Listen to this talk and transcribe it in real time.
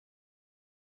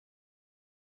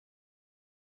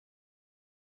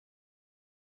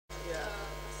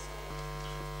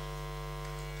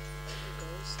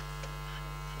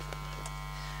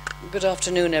Good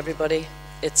afternoon, everybody.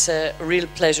 It's a real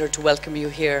pleasure to welcome you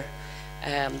here,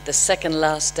 the second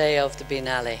last day of the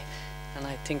Biennale. And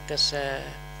I think that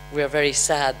we are very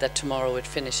sad that tomorrow it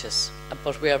finishes,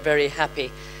 but we are very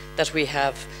happy that we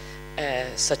have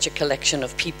such a collection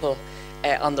of people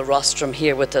on the rostrum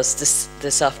here with us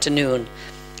this afternoon.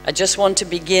 I just want to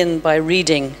begin by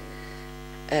reading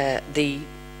the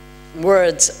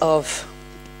words of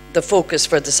the focus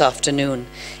for this afternoon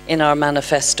in our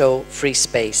manifesto, Free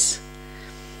Space.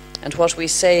 And what we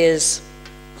say is,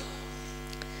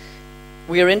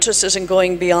 we are interested in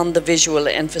going beyond the visual,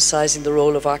 emphasizing the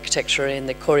role of architecture in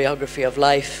the choreography of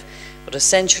life, but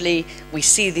essentially we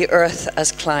see the earth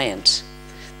as client.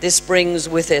 This brings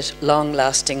with it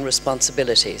long-lasting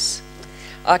responsibilities.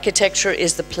 Architecture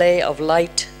is the play of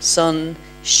light, sun,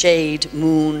 shade,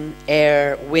 moon,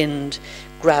 air, wind,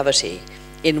 gravity,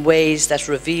 in ways that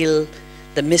reveal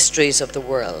the mysteries of the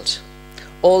world.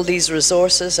 All these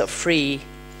resources are free.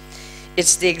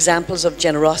 It's the examples of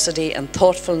generosity and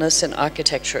thoughtfulness in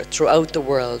architecture throughout the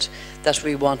world that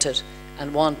we wanted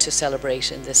and want to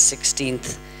celebrate in this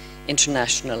 16th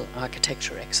International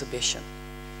Architecture Exhibition.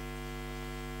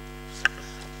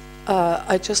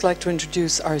 I'd just like to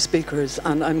introduce our speakers,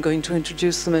 and I'm going to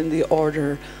introduce them in the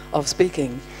order of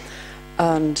speaking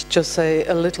and just say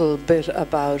a little bit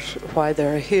about why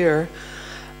they're here.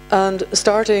 And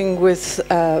starting with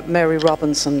Mary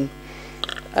Robinson,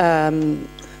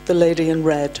 the lady in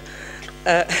red,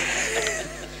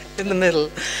 in the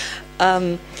middle,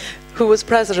 who was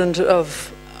President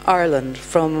of Ireland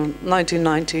from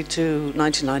 1990 to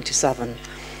 1997.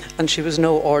 And she was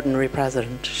no ordinary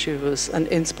president. She was an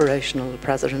inspirational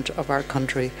president of our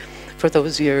country for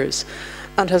those years,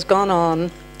 and has gone on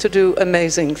to do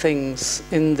amazing things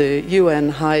in the UN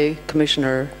High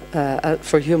Commissioner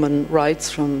for Human Rights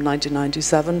from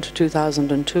 1997 to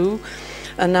 2002,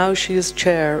 and now she is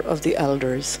chair of the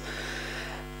Elders.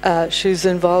 She's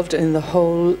involved in the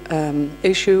whole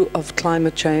issue of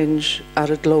climate change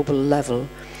at a global level.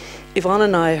 Yvonne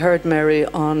and I heard Mary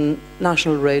on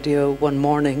national radio one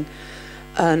morning,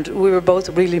 and we were both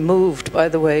really moved by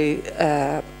the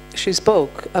way she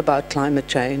spoke about climate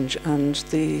change and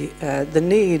the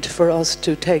need for us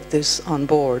to take this on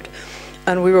board.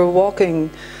 And we were walking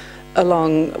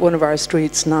along one of our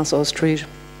streets, Nassau Street,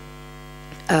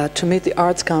 to meet the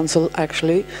Arts Council,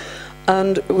 actually,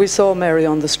 and we saw Mary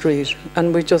on the street,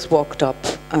 and we just walked up,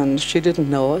 and she didn't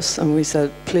know us, and we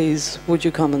said, please, would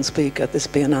you come and speak at this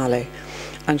Biennale?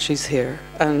 And she's here.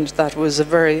 And that was a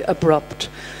very abrupt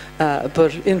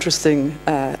but interesting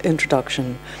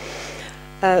introduction.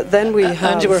 Then we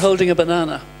have... And you were holding a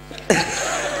banana.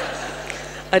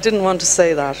 I didn't want to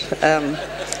say that.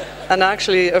 And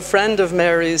actually, a friend of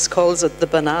Mary's calls it the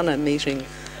banana meeting.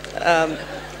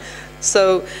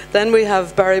 So then we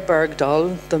have Barry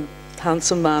Bergdoll, the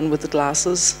handsome man with the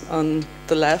glasses on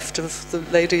the left of the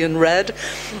lady in red.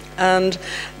 And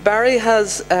Barry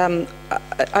has, I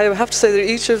have to say that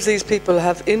each of these people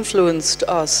have influenced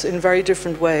us in very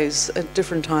different ways at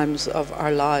different times of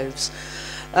our lives.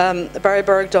 Barry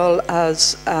Bergdoll,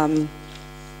 as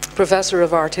Professor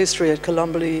of Art History at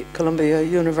Columbia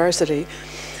University,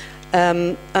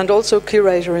 and also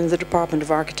curator in the Department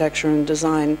of Architecture and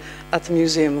Design at the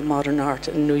Museum of Modern Art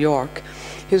in New York.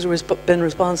 He's been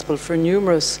responsible for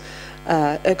numerous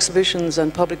exhibitions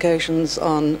and publications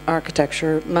on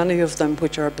architecture, many of them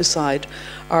which are beside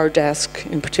our desk,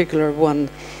 in particular one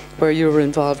where you were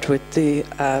involved with the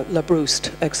La Brouste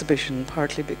exhibition,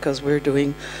 partly because we're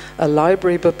doing a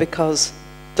library, but because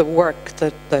the work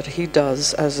that he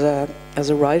does as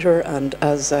a writer and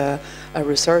as a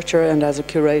researcher and as a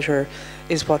curator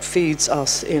is what feeds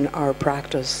us in our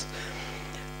practice.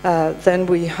 Then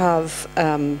we have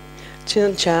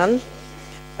Tiantian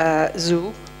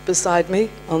Zhu beside me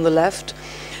on the left,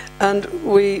 and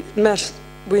we met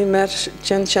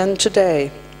Tiantian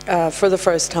today for the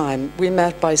first time. We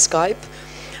met by Skype,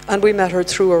 and we met her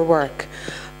through her work.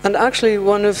 And actually,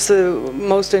 one of the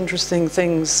most interesting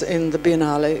things in the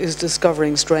Biennale is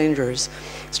discovering strangers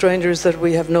that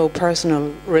we have no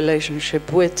personal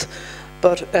relationship with,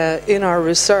 but in our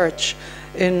research,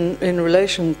 in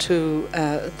relation to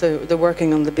the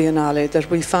working on the Biennale, that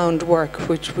we found work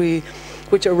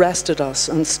which arrested us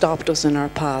and stopped us in our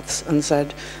paths and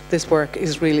said, this work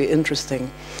is really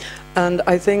interesting. And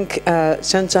I think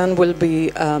Tiantian will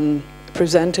be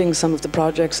presenting some of the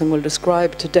projects and will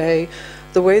describe today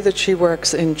the way that she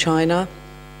works in China,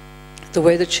 the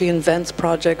way that she invents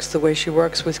projects, the way she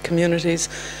works with communities.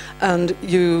 And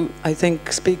you, I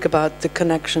think, speak about the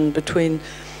connection between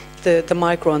the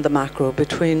micro and the macro,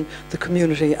 between the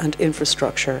community and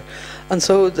infrastructure. And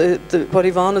so what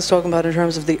Yvonne is talking about in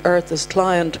terms of the earth as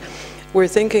client, we're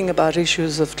thinking about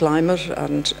issues of climate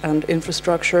and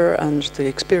infrastructure, and the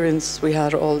experience we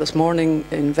had all this morning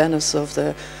in Venice of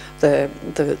the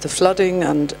flooding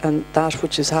and that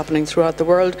which is happening throughout the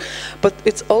world. But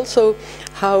it's also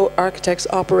how architects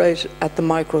operate at the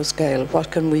micro scale. What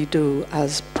can we do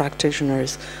as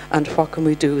practitioners, and what can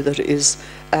we do that is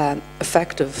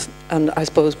effective and, I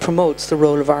suppose, promotes the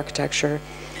role of architecture?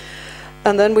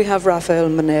 And then we have Rafael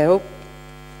Moneo,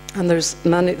 and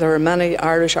there are many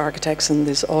Irish architects in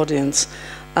this audience,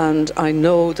 and I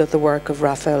know that the work of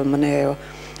Rafael Moneo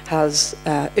has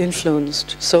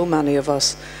influenced so many of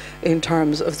us in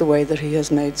terms of the way that he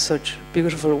has made such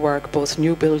beautiful work, both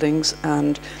new buildings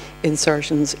and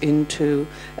insertions into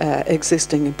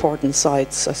existing important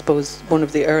sites. I suppose one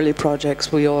of the early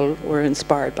projects we all were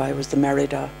inspired by was the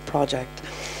Merida project.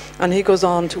 And he goes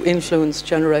on to influence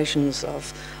generations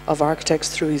of architects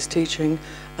through his teaching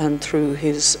and through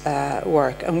his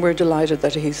work. And we're delighted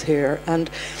that he's here. And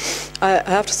I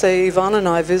have to say, Yvonne and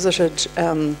I visited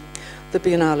the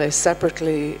Biennale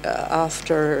separately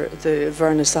after the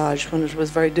vernissage, when it was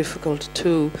very difficult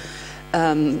to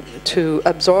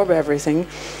absorb everything.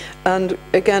 And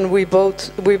again, we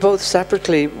both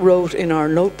separately wrote in our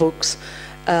notebooks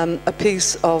a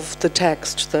piece of the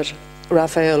text that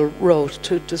Rafael wrote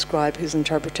to describe his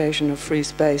interpretation of free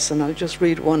space. And I'll just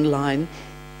read one line.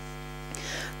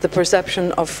 The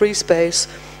perception of free space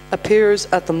appears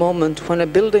at the moment when a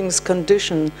building's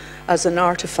condition as an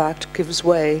artifact gives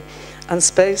way, and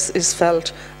space is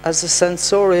felt as a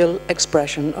sensorial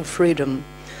expression of freedom.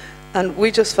 And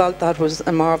we just felt that was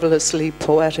a marvelously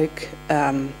poetic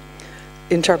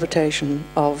interpretation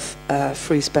of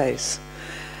free space.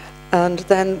 And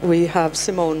then we have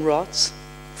Simone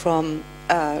from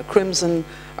Crimson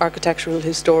Architectural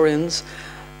Historians,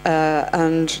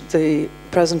 and the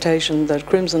presentation that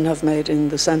Crimson have made in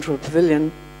the Central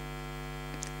Pavilion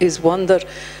is one that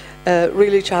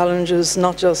really challenges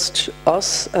not just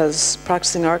us as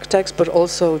practicing architects, but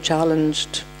also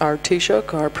challenged our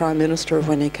Taoiseach, our Prime Minister,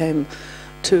 when he came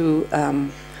to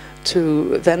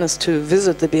Venice to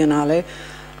visit the Biennale.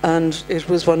 And it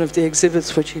was one of the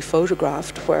exhibits which he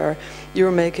photographed, where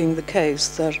you're making the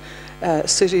case that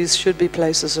cities should be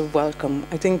places of welcome.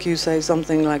 I think you say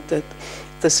something like that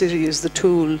the city is the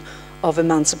tool of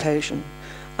emancipation,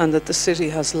 and that the city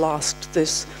has lost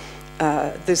this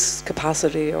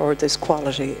capacity or this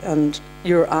quality. And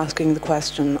you're asking the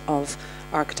question of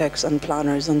architects and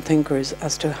planners and thinkers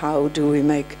as to how do we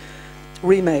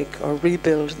remake or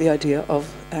rebuild the idea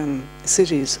of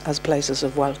cities as places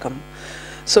of welcome.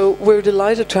 So we're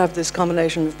delighted to have this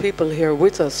combination of people here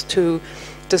with us to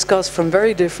discuss from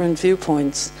very different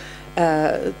viewpoints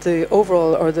the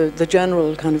overall or the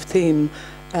general kind of theme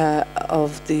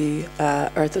of the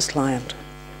Earth as Client.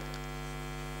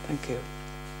 Thank you.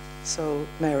 So,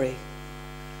 Mary.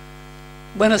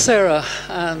 Buonasera,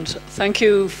 and thank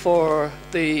you for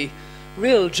the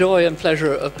real joy and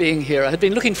pleasure of being here. I had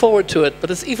been looking forward to it,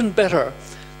 but it's even better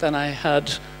than I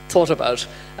had thought about.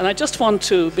 And I just want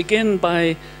to begin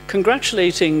by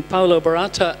congratulating Paolo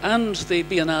Baratta and the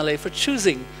Biennale for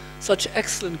choosing such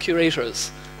excellent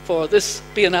curators for this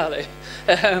Biennale,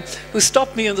 who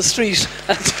stopped me in the street.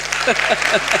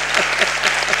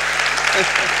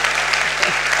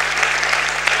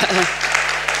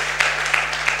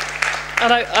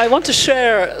 And I want to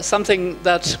share something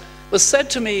that was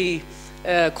said to me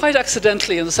quite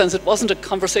accidentally, in the sense it wasn't a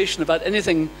conversation about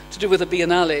anything to do with the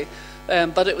Biennale,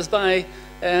 but it was by,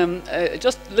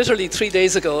 just literally 3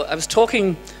 days ago, I was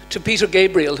talking to Peter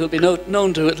Gabriel, who'll be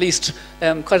known to at least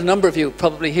quite a number of you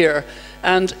probably here,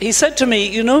 and he said to me,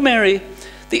 you know, Mary,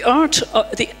 the act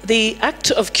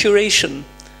of curation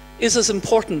is as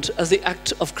important as the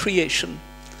act of creation.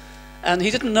 And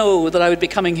he didn't know that I would be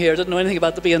coming here, didn't know anything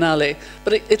about the Biennale,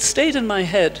 but it stayed in my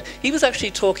head. He was actually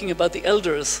talking about the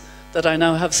elders that I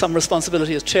now have some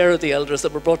responsibility as chair of the elders,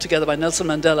 that were brought together by Nelson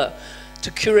Mandela to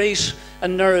curate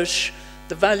and nourish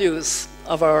the values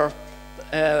of our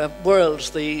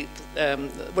world. We're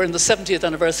in the 70th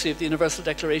anniversary of the Universal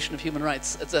Declaration of Human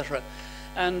Rights, etc.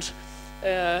 And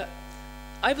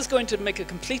I was going to make a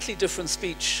completely different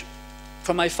speech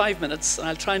for my 5 minutes, and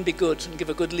I'll try and be good and give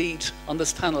a good lead on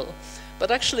this panel. But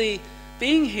actually,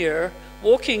 being here,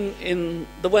 walking in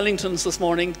the Wellingtons this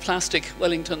morning, plastic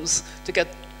Wellingtons, to get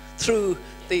through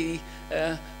the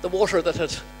water that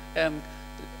had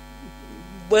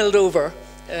welled over,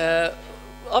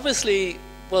 obviously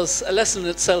was a lesson in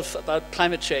itself about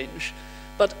climate change.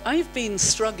 But I've been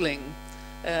struggling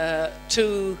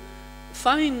to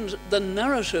find the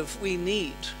narrative we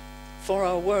need for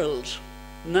our world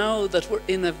now that we're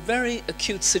in a very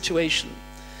acute situation.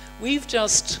 We've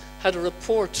just had a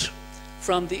report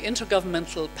from the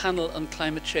Intergovernmental Panel on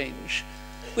Climate Change,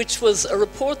 which was a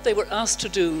report they were asked to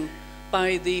do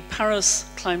by the Paris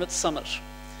Climate Summit.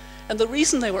 And the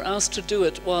reason they were asked to do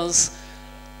it was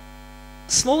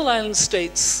small island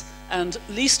states and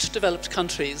least developed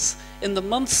countries in the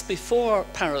months before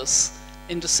Paris,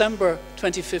 in December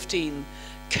 2015,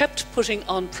 kept putting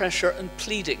on pressure and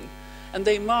pleading. And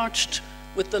they marched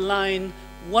with the line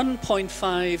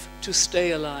 1.5 to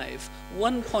stay alive,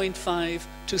 1.5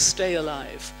 to stay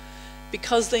alive,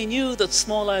 because they knew that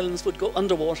small islands would go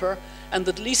underwater and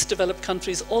that least developed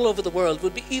countries all over the world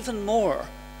would be even more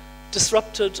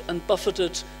disrupted and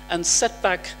buffeted and set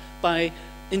back by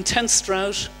intense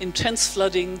drought, intense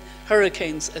flooding,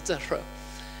 hurricanes, etc.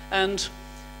 And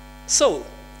so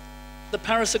the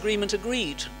Paris Agreement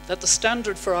agreed that the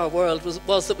standard for our world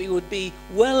was that we would be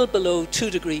well below 2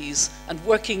 degrees and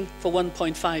working for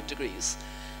 1.5 degrees.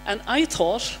 And I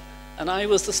thought, and I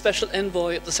was the special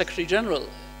envoy of the Secretary General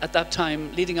at that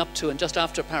time, leading up to and just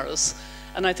after Paris,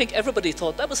 and I think everybody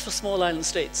thought that was for small island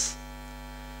states.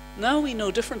 Now we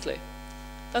know differently.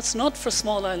 That's not for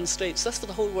small island states, that's for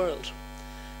the whole world.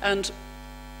 And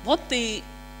what the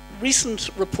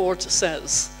recent report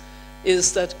says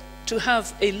is that to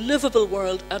have a livable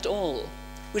world at all,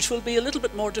 which will be a little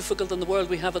bit more difficult than the world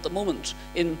we have at the moment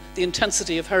in the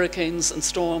intensity of hurricanes and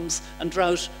storms and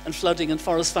drought and flooding and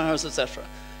forest fires, etc.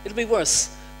 It'll be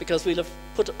worse because we'll have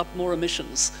put up more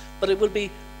emissions, but it will be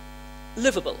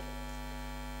livable.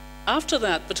 After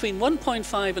that, between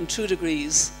 1.5 and 2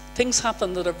 degrees, things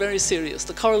happen that are very serious.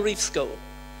 The coral reefs go,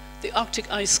 the Arctic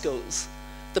ice goes,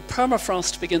 the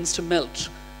permafrost begins to melt,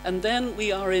 and then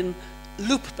we are in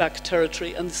loop-back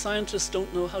territory, and the scientists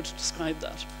don't know how to describe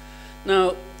that.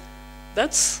 Now,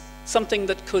 that's something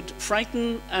that could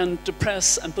frighten and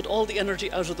depress and put all the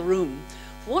energy out of the room.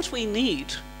 What we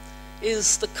need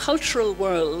is the cultural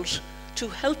world to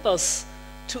help us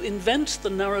to invent the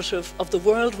narrative of the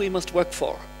world we must work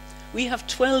for. We have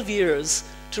 12 years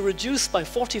to reduce by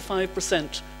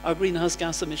 45% our greenhouse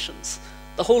gas emissions.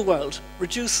 The whole world,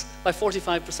 reduce by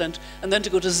 45%, and then to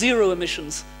go to zero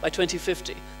emissions by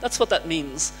 2050. That's what that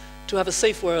means, to have a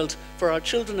safe world for our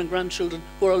children and grandchildren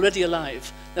who are already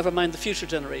alive, never mind the future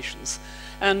generations.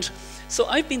 And so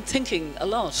I've been thinking a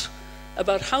lot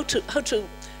about how to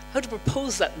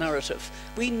propose that narrative.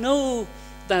 We know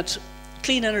that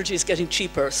clean energy is getting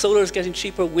cheaper, solar is getting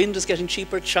cheaper, wind is getting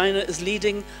cheaper, China is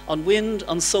leading on wind,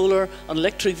 on solar, on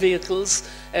electric vehicles.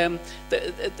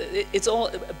 It's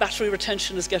all, battery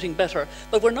retention is getting better,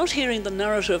 but we're not hearing the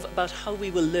narrative about how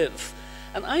we will live.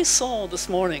 And I saw this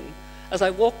morning, as I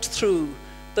walked through,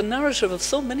 the narrative of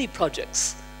so many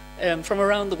projects from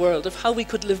around the world of how we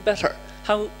could live better,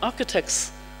 how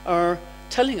architects are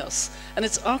telling us. And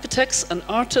it's architects and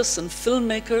artists and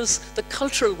filmmakers, the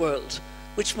cultural world,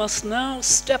 which must now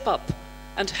step up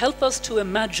and help us to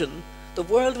imagine the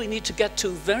world we need to get to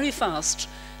very fast,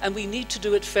 and we need to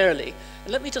do it fairly.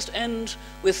 And let me just end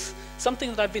with something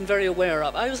that I've been very aware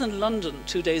of. I was in London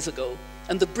 2 days ago,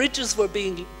 and the bridges were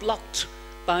being blocked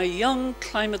by young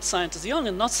climate scientists, young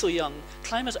and not so young,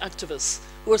 climate activists,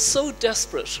 who are so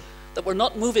desperate that we're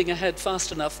not moving ahead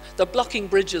fast enough. They're blocking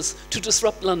bridges to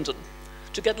disrupt London,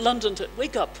 to get London to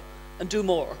wake up and do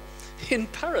more. In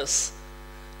Paris,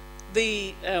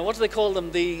 the, what do they call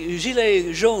them, the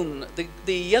gilets jaunes,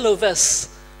 the yellow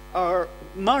vests, are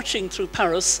marching through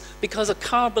Paris because a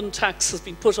carbon tax has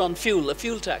been put on fuel, a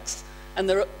fuel tax, and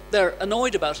they're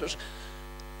annoyed about it.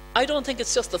 I don't think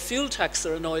it's just the fuel tax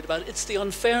they're annoyed about, it's the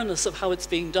unfairness of how it's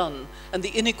being done and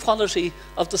the inequality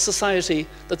of the society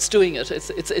that's doing it.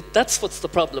 That's what's the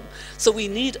problem. So we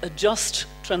need a just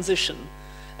transition.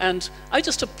 And I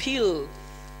just appeal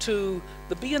to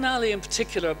the Biennale in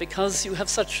particular, because you have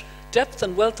such depth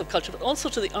and wealth of culture, but also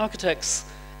to the architects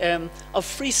of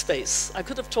free space. I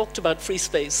could have talked about free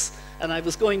space, and I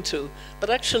was going to, but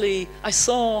actually I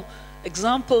saw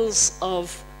examples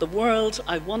of the world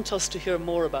I want us to hear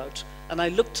more about, and I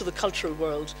look to the cultural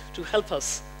world to help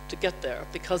us to get there,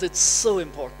 because it's so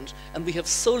important, and we have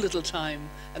so little time,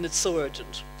 and it's so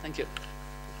urgent. Thank you.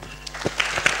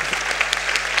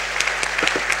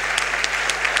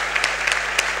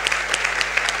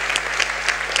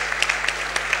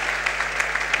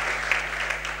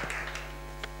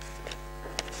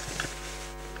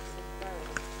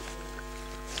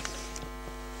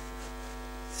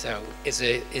 So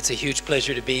it's a huge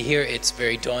pleasure to be here. It's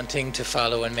very daunting to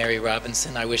follow in Mary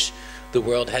Robinson. I wish the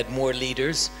world had more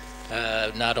leaders,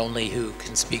 not only who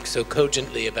can speak so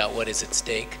cogently about what is at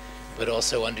stake, but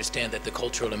also understand that the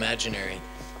cultural imaginary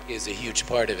is a huge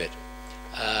part of it.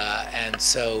 And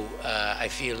so I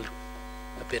feel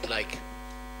a bit like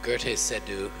Goethe is said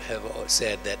to have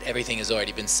said that everything has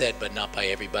already been said, but not by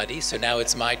everybody. So now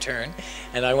it's my turn,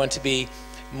 and I want to be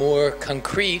more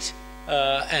concrete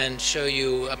and show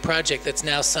you a project that's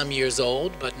now some years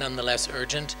old, but nonetheless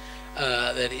urgent.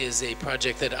 That is a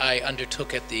project that I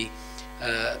undertook at the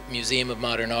Museum of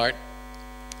Modern Art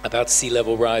about sea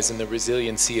level rise and the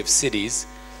resiliency of cities.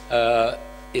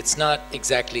 It's not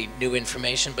exactly new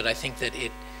information, but I think that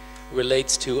it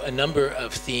relates to a number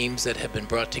of themes that have been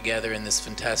brought together in this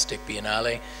fantastic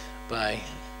Biennale by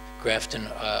Grafton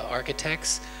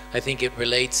architects. I think it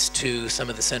relates to some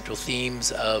of the central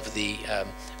themes of the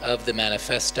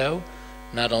manifesto,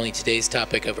 not only today's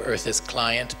topic of Earth as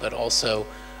client, but also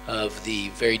of the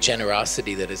very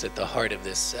generosity that is at the heart of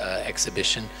this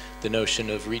exhibition, the notion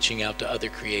of reaching out to other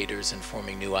creators and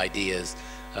forming new ideas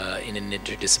in an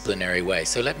interdisciplinary way.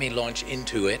 So let me launch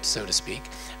into it, so to speak.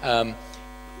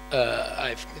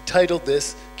 I've titled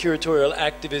this Curatorial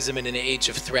Activism in an Age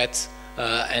of Threats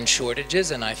and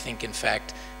Shortages, and I think, in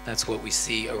fact, that's what we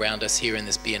see around us here in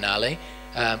this Biennale.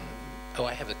 Oh,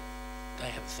 I have a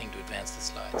thing to advance the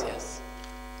slides, yes.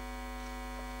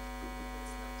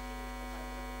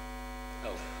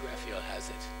 Oh, Rafael has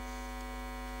it.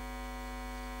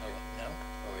 Oh, no?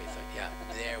 Oh, yeah,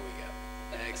 there we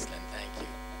go. Excellent, thank you.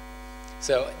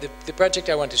 So the project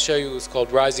I want to show you is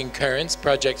called Rising Currents,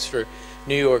 Projects for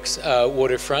New York's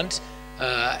Waterfront,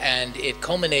 and it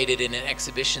culminated in an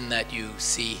exhibition that you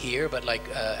see here, but like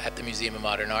at the Museum of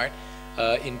Modern Art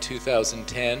in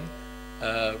 2010.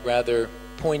 Rather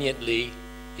poignantly,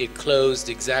 it closed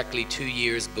exactly 2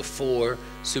 years before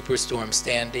Superstorm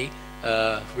Sandy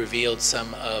revealed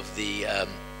some of the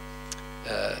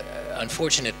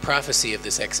unfortunate prophecy of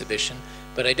this exhibition,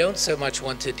 but I don't so much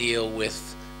want to deal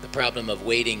with the problem of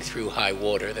wading through high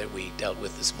water that we dealt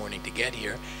with this morning to get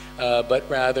here, but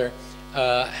rather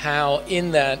how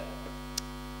in that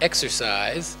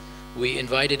exercise we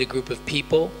invited a group of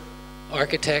people,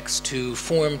 architects, to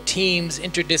form teams,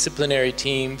 interdisciplinary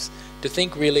teams, to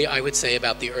think really, I would say,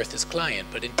 about the Earth as client.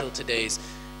 But until today's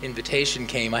invitation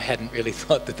came, I hadn't really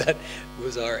thought that that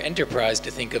was our enterprise,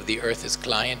 to think of the Earth as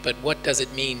client. But what does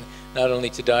it mean not only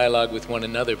to dialogue with one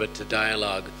another, but to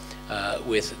dialogue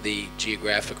with the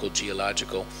geographical,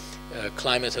 geological,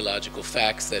 climatological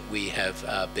facts that we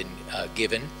have been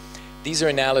given. These are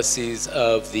analyses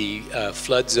of the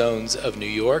flood zones of New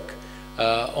York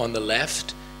on the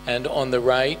left, and on the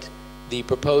right, the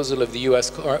proposal of the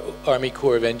U.S. Army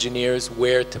Corps of Engineers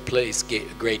where to place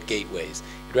great gateways.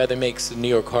 It rather makes the New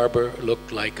York Harbor look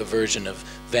like a version of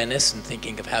Venice, and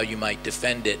thinking of how you might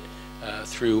defend it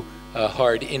through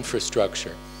hard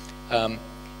infrastructure.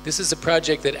 This is a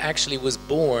project that actually was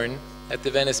born at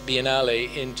the Venice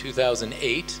Biennale in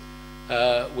 2008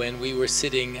 when we were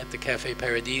sitting at the Cafe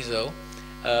Paradiso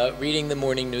reading the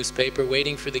morning newspaper,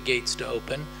 waiting for the gates to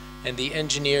open, and the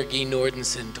engineer Guy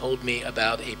Nordenson told me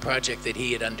about a project that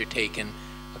he had undertaken,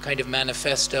 a kind of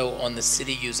manifesto on the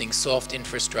city using soft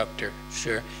infrastructure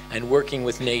and working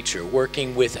with nature,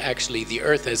 working with actually the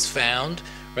earth as found,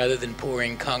 rather than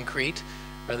pouring concrete,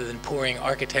 rather than pouring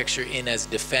architecture in as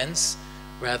defense,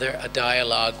 rather a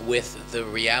dialogue with the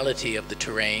reality of the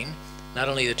terrain, not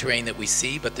only the terrain that we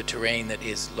see, but the terrain that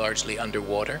is largely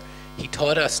underwater. He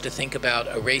taught us to think about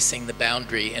erasing the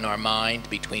boundary in our mind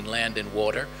between land and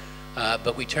water,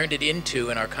 but we turned it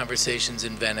into, in our conversations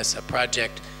in Venice, a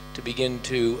project to begin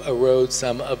to erode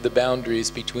some of the boundaries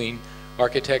between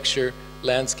architecture,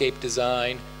 landscape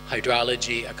design,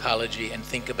 hydrology, ecology, and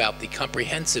think about the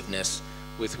comprehensiveness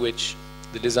with which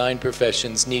the design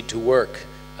professions need to work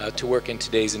in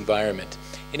today's environment.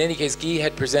 In any case, Guy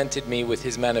had presented me with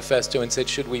his manifesto and said,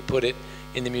 should we put it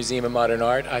in the Museum of Modern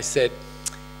Art? I said,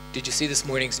 did you see this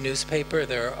morning's newspaper?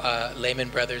 Lehman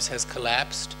Brothers has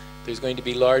collapsed. There's going to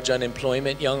be large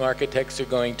unemployment. Young architects are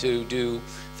going to do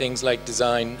things like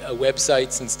design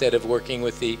websites instead of working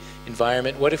with the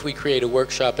environment. What if we create a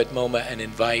workshop at MoMA and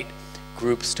invite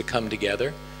groups to come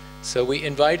together? So we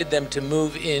invited them to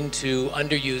move into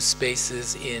underused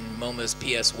spaces in MoMA's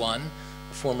PS1,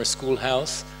 a former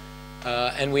schoolhouse,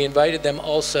 and we invited them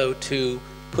also to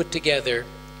put together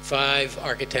 4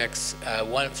 architects,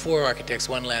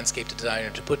 one landscape designer,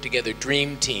 to put together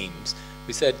dream teams.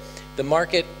 We said, the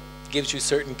market gives you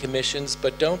certain commissions,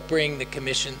 but don't bring the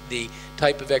commission, the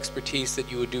type of expertise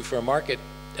that you would do for a market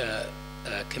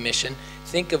commission.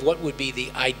 Think of what would be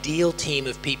the ideal team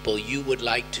of people you would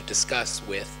like to discuss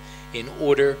with in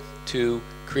order to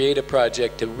create a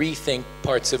project to rethink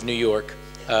parts of New York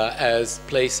as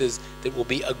places that will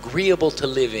be agreeable to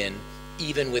live in,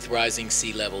 even with rising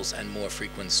sea levels and more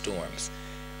frequent storms.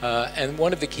 And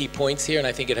one of the key points here, and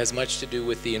I think it has much to do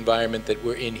with the environment that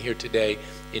we're in here today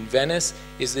in Venice,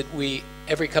 is that we,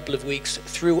 every couple of weeks,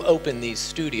 threw open these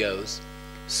studios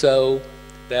so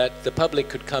that the public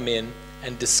could come in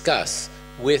and discuss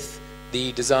with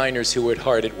the designers who were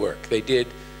hard at work. They did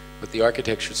what the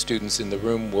architecture students in the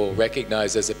room will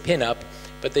recognize as a pin-up,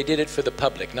 but they did it for the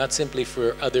public, not simply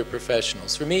for other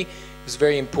professionals. For me, it was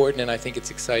very important, and I think it's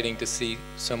exciting to see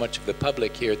so much of the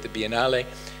public here at the Biennale,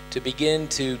 to begin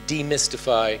to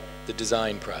demystify the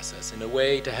design process, in a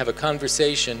way to have a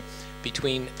conversation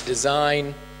between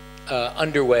design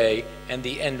underway and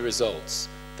the end results,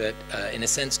 that in a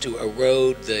sense to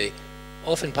erode the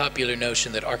often popular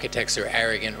notion that architects are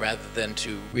arrogant rather than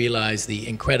to realize the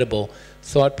incredible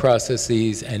thought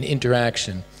processes and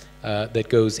interaction that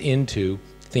goes into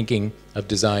thinking of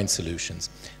design solutions.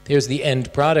 Here's the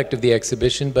end product of the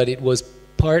exhibition, but it was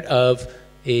part of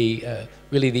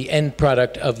really the end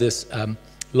product of this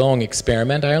long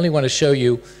experiment. I only want to show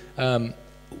you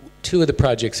two of the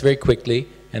projects very quickly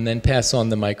and then pass on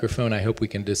the microphone. I hope we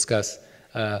can discuss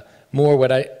more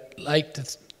what I like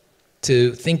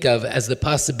to think of as the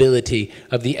possibility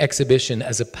of the exhibition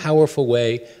as a powerful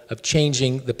way of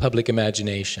changing the public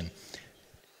imagination.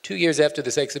 2 years after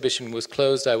this exhibition was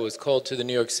closed, I was called to the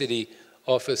New York City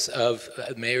office of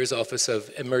Mayor's Office of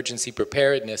Emergency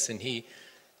Preparedness, and he,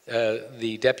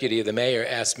 the deputy of the mayor,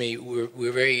 asked me,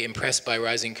 we're very impressed by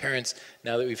rising currents.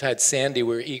 Now that we've had Sandy,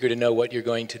 we're eager to know what you're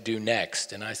going to do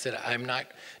next. And I said, I'm not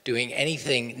doing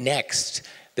anything next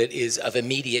that is of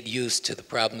immediate use to the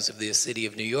problems of the city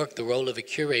of New York. The role of a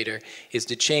curator is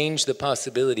to change the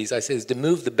possibilities. I said, is to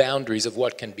move the boundaries of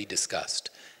what can be discussed.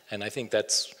 And I think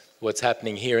that's what's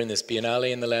happening here in this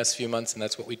Biennale in the last few months, and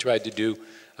that's what we tried to do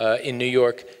in New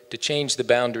York, to change the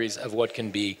boundaries of what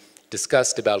can be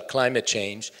discussed about climate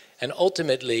change. And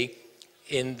ultimately,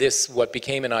 in this, what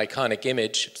became an iconic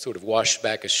image, sort of washed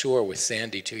back ashore with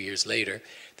Sandy 2 years later,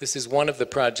 this is one of the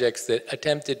projects that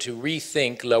attempted to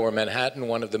rethink Lower Manhattan,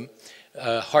 one of the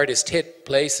hardest hit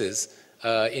places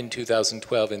in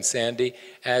 2012 in Sandy,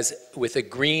 as with a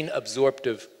green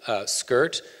absorptive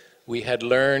skirt. We had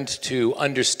learned to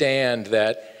understand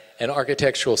that an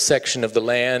architectural section of the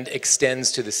land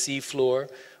extends to the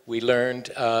seafloor. We learned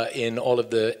in all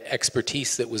of the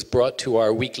expertise that was brought to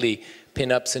our weekly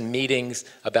pin-ups and meetings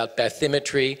about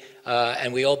bathymetry,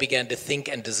 and we all began to think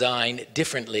and design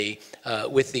differently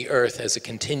with the earth as a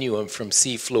continuum from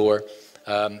seafloor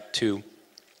to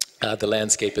the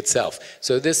landscape itself.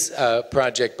 So this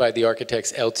project by the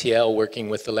architects LTL, working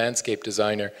with the landscape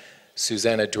designer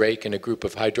Susanna Drake and a group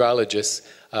of hydrologists,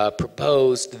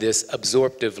 proposed this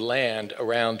absorptive land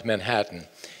around Manhattan.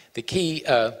 The key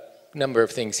number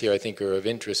of things here I think are of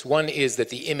interest. One is that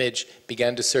the image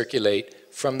began to circulate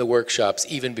from the workshops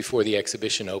even before the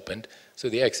exhibition opened. So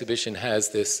the exhibition has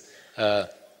this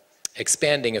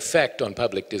expanding effect on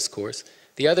public discourse.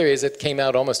 The other is it came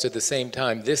out almost at the same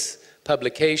time, this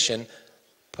publication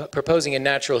proposing a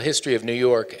natural history of New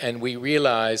York, and we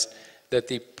realized that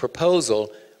the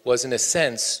proposal was in a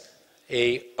sense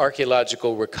a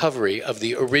archaeological recovery of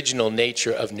the original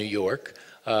nature of New York,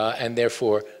 and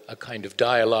therefore a kind of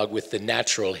dialogue with the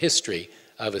natural history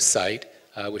of a site,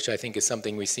 which I think is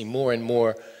something we see more and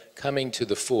more coming to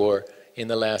the fore in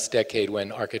the last decade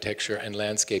when architecture and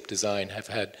landscape design have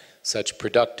had such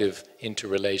productive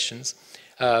interrelations.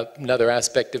 Another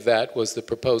aspect of that was the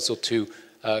proposal to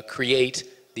create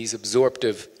these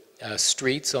absorptive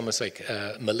streets, almost like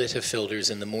Melita filters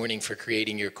in the morning for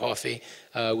creating your coffee,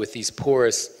 with these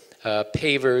porous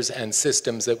pavers and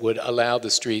systems that would allow the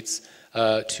streets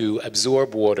to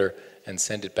absorb water and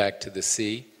send it back to the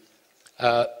sea.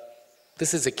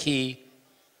 This is a key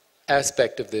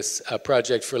aspect of this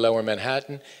project for Lower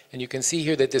Manhattan, and you can see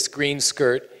here that this green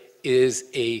skirt is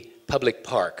a public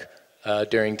park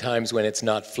during times when it's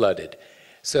not flooded.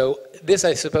 So this,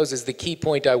 I suppose, is the key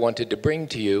point I wanted to bring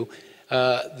to you.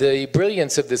 The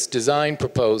brilliance of this design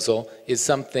proposal is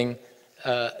something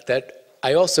that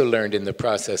I also learned in the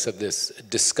process of this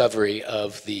discovery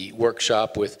of the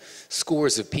workshop, with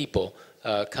scores of people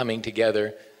coming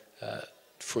together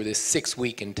for this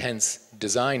 6-week intense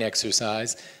design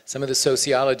exercise. Some of the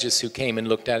sociologists who came and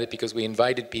looked at it, because we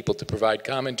invited people to provide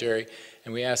commentary,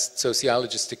 and we asked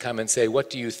sociologists to come and say, what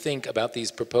do you think about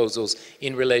these proposals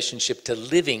in relationship to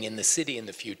living in the city in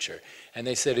the future? And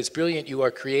they said, it's brilliant, you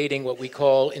are creating what we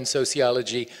call in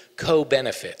sociology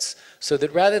co-benefits. So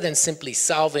that rather than simply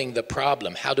solving the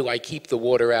problem, how do I keep the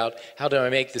water out, how do I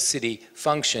make the city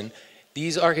function,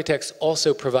 these architects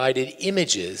also provided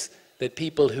images that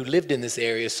people who lived in this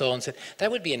area saw and said,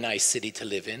 that would be a nice city to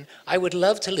live in. I would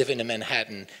love to live in a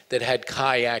Manhattan that had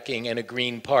kayaking and a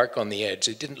green park on the edge.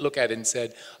 It didn't look at it and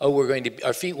said, oh,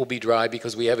 our feet will be dry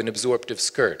because we have an absorptive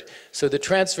skirt. So the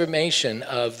transformation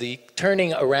of the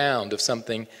turning around of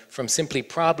something from simply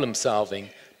problem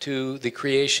solving to the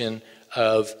creation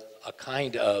of a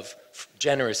kind of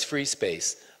generous free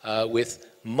space with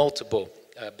multiple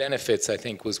benefits, I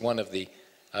think, was one of the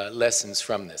lessons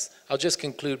from this. I'll just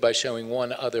conclude by showing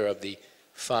one other of the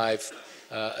 5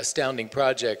 astounding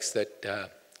projects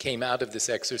that came out of this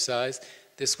exercise.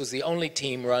 This was the only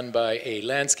team run by a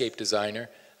landscape designer,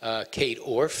 Kate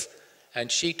Orff, and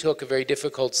she took a very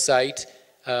difficult site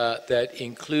that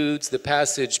includes the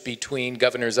passage between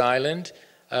Governor's Island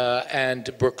and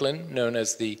Brooklyn, known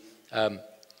as the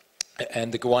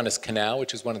Gowanus Canal,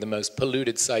 which is one of the most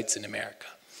polluted sites in America.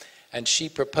 And she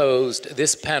proposed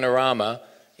this panorama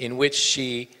in which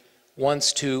she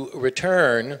wants to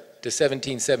return to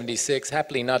 1776,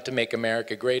 happily not to make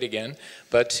America great again,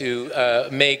 but to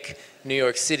make New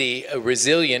York City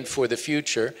resilient for the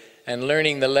future, and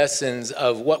learning the lessons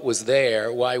of what was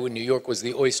there, why New York was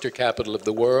the oyster capital of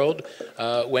the world,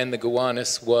 when the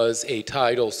Gowanus was a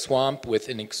tidal swamp with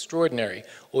an extraordinary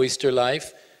oyster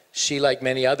life. She, like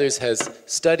many others, has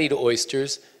studied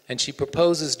oysters, and she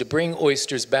proposes to bring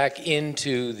oysters back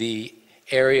into the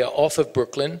area off of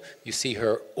Brooklyn. You see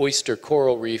her oyster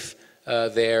coral reef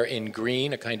there in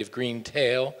green, a kind of green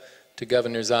tail to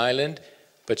Governor's Island.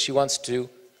 But she wants to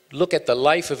look at the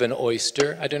life of an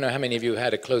oyster. I don't know how many of you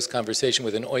had a close conversation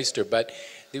with an oyster, but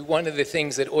one of the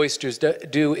things that oysters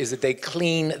do is that they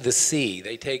clean the sea.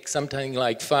 They take something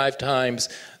like 5 times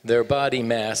their body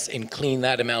mass and clean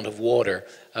that amount of water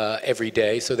every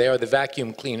day. So they are the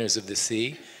vacuum cleaners of the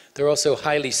sea. They're also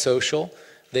highly social.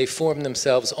 They form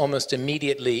themselves almost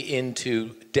immediately into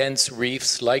dense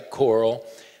reefs like coral,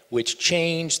 which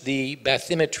change the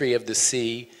bathymetry of the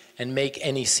sea and make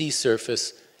any sea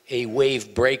surface a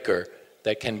wave breaker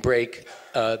that can break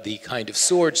the kind of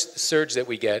surge that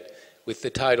we get with the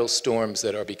tidal storms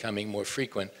that are becoming more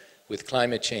frequent with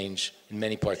climate change in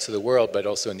many parts of the world, but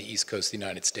also in the East Coast of the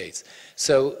United States.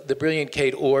 So the brilliant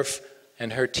Kate Orff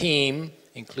and her team,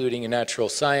 including a natural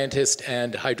scientist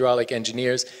and hydraulic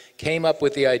engineers, came up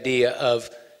with the idea of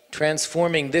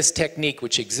transforming this technique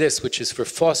which exists, which is for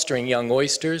fostering young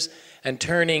oysters, and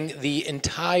turning the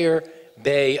entire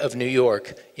Bay of New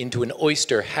York into an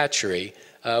oyster hatchery,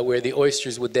 where the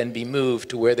oysters would then be moved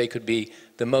to where they could be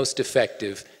the most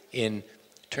effective in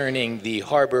turning the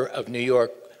harbor of New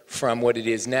York from what it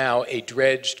is now, a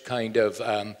dredged kind of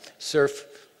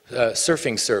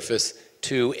surfing surface,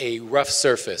 to a rough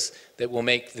surface that will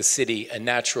make the city a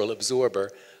natural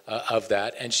absorber of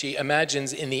that. And she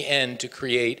imagines in the end to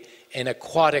create an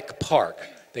aquatic park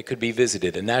that could be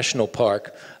visited, a national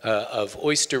park of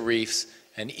oyster reefs,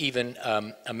 and even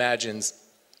imagines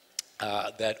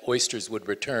that oysters would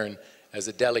return as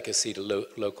a delicacy to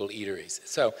local eateries.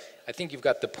 So I think you've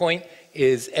got the point,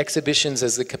 is exhibitions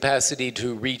as the capacity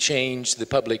to rechange the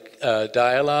public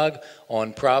dialogue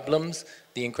on problems,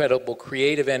 the incredible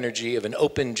creative energy of an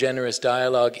open, generous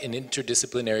dialogue in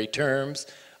interdisciplinary terms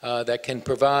that can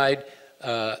provide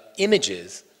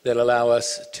images that allow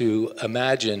us to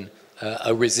imagine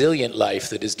a resilient life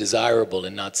that is desirable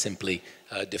and not simply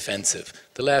defensive.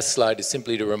 The last slide is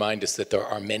simply to remind us that there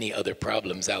are many other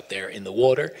problems out there in the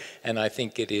water, and I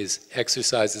think it is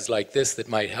exercises like this that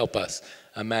might help us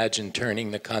imagine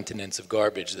turning the continents of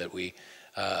garbage that we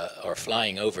are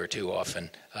flying over too often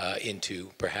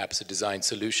into perhaps a design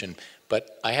solution.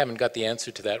 But I haven't got the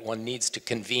answer to that. One needs to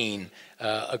convene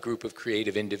a group of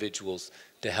creative individuals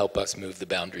to help us move the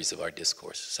boundaries of our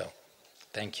discourse. So,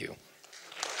 thank you.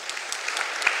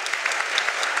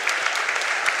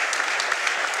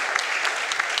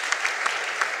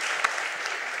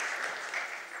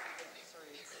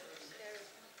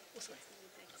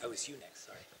 Oh, it's you next,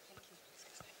 sorry.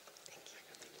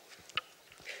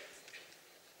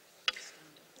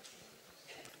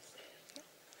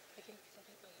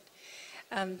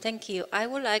 Thank you. I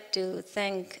would like to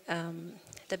thank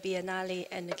the Biennale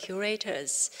and the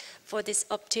curators for this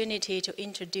opportunity to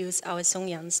introduce our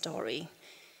Songyang story.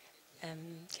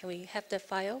 Can we have the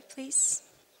file, please?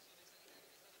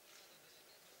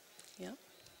 Yeah.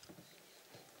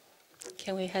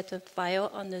 Can we have the file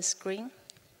on the screen?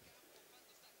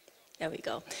 There we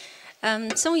go.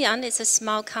 Songyang is a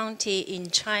small county in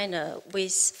China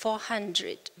with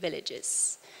 400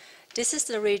 villages. This is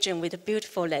the region with a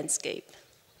beautiful landscape,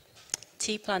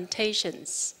 tea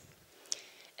plantations,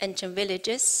 ancient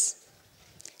villages,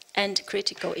 and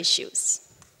critical issues.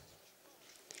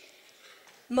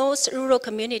 Most rural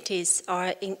communities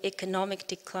are in economic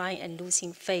decline and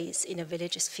losing faith in a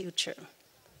village's future.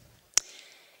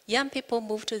 Young people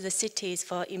move to the cities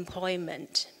for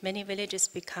employment. Many villages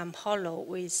become hollow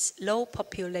with low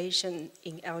population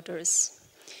in elders.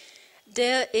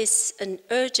 There is an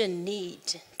urgent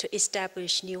need to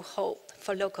establish new hope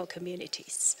for local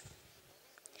communities.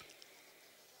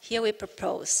 Here we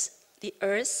propose the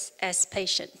earth as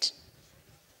patient,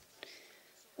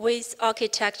 with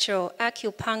architectural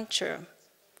acupuncture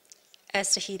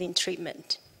as the healing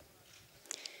treatment.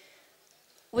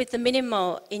 With the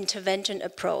minimal intervention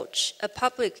approach, a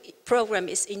public program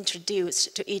is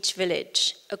introduced to each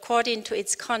village according to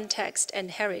its context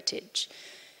and heritage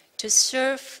to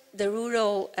serve the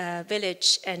rural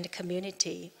village and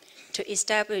community, to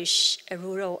establish a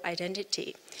rural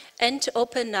identity, and to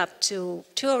open up to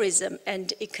tourism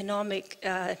and economic,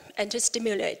 and to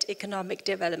stimulate economic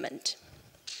development.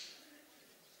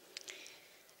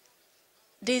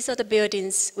 These are the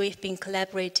buildings we've been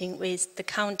collaborating with the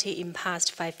county in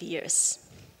past 5 years.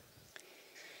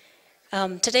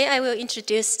 Today I will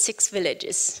introduce 6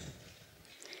 villages.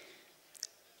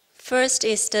 First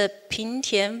is the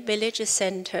Tiantian Village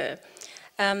Center.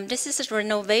 This is a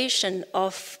renovation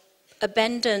of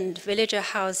abandoned villager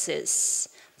houses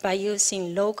by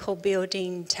using local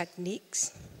building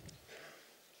techniques,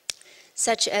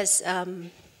 such as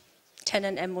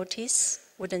tenant and mortise,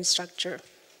 wooden structure.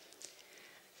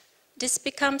 This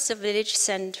becomes a village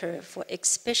center for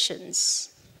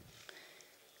exhibitions,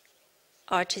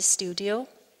 artist studio,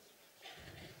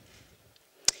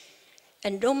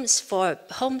 and rooms for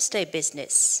homestay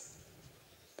business.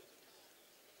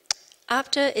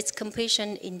 After its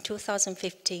completion in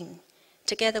 2015,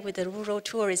 together with the rural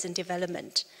tourism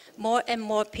development, more and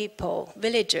more people,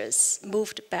 villagers,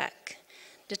 moved back.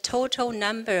 The total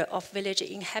number of village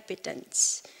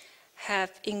inhabitants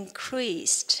have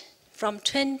increased from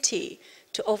 20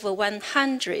 to over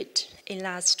 100 in the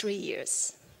last 3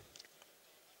 years.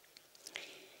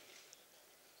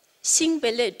 Xin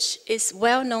Village is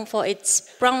well known for its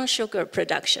brown sugar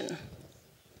production.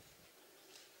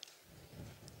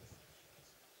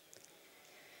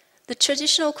 The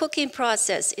traditional cooking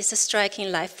process is a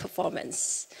striking live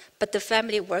performance, but the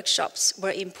family workshops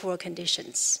were in poor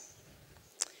conditions.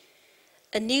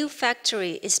 A new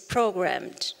factory is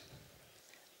programmed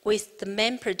with the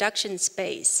main production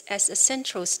space as a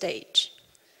central stage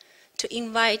to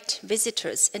invite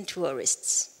visitors and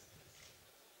tourists.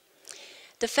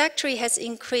 The factory has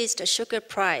increased the sugar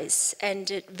price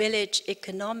and village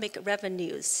economic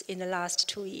revenues in the last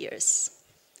 2 years.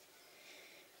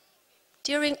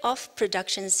 During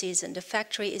off-production season, the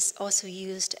factory is also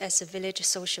used as a village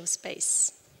social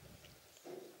space.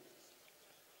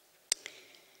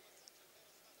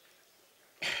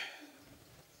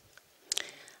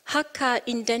 Hakka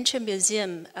Indenture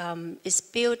Museum is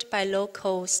built by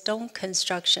local stone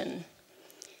construction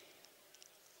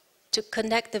to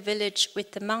connect the village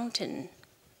with the mountain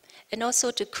and also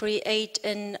to create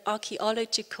an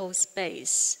archaeological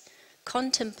space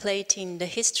contemplating the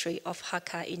history of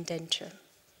Hakka indenture.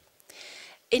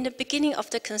 In the beginning of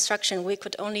the construction, we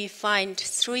could only find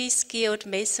 3 skilled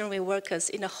masonry workers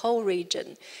in the whole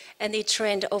region, and they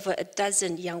trained over a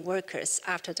dozen young workers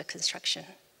after the construction.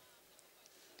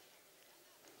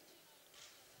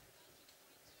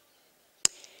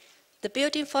 The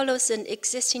building follows an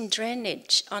existing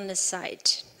drainage on the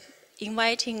site,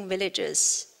 inviting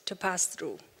villagers to pass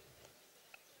through.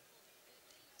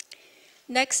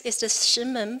 Next is the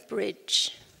Shimen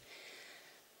Bridge.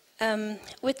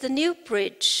 With the new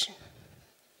bridge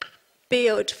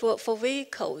built for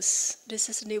vehicles, this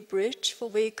is a new bridge for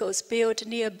vehicles built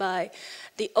nearby.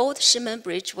 The old Shimen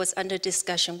Bridge was under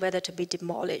discussion whether to be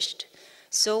demolished.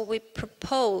 So we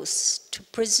propose to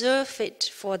preserve it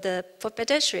for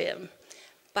pedestrian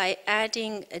by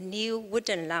adding a new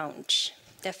wooden lounge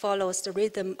that follows the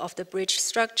rhythm of the bridge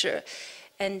structure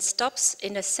and stops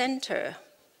in the center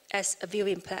as a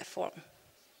viewing platform.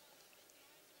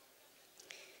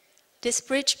 This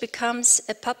bridge becomes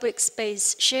a public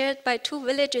space shared by 2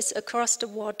 villages across the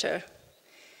water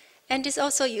and is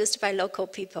also used by local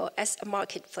people as a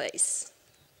marketplace.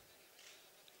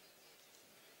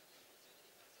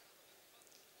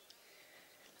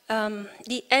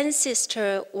 The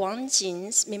ancestor Wang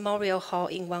Jin's memorial hall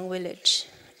in Wang Village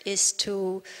is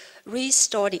to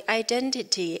restore the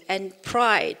identity and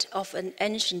pride of an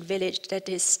ancient village that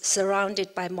is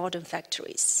surrounded by modern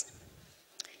factories.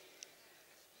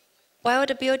 While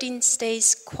the building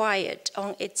stays quiet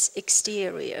on its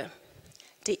exterior,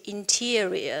 the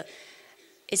interior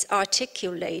is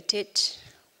articulated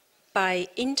by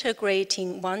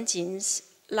integrating Wang Jin's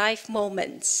life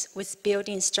moments with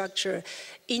building structure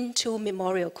into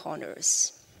memorial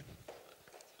corners.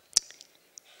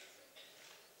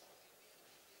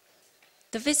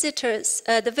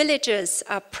 The villagers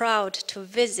are proud to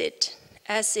visit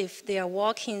as if they are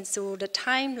walking through the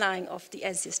timeline of the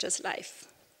ancestors' life.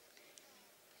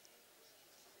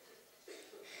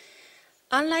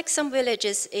 Unlike some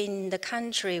villages in the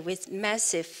country with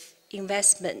massive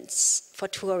investments for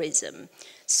tourism,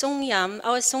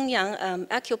 our Songyang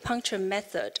acupuncture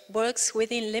method works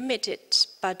within limited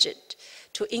budget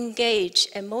to engage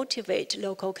and motivate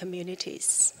local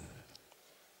communities.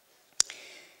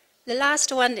 The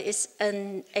last one is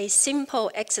a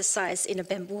simple exercise in a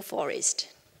bamboo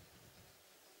forest.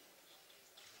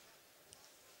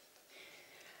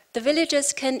 The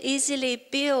villagers can easily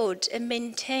build and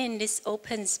maintain this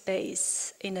open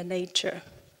space in the nature.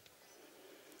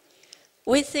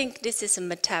 We think this is a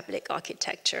metabolic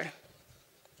architecture.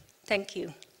 Thank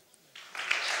you.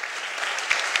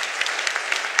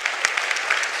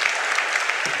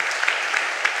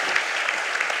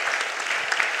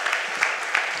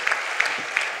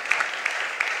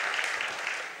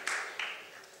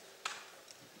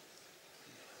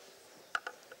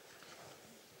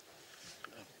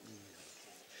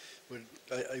 Well,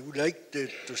 I would like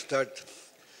to start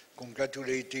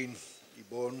congratulating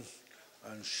Yvonne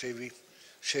and Shelley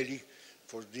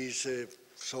for this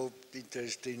so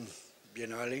interesting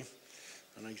Biennale,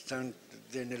 and I thank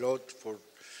them a lot for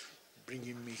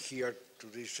bringing me here to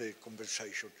this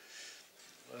conversation.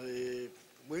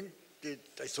 When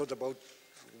I thought about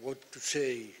what to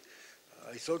say,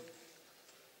 I thought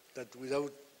that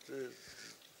without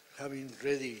having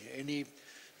ready any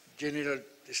general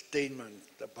statement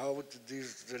about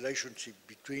this relationship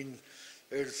between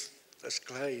Earth as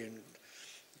client,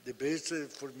 the best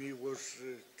for me was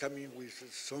coming with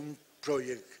some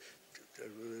project.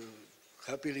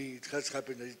 Happily, it has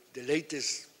happened. The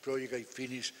latest project I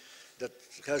finished that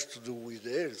has to do with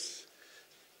the Earth.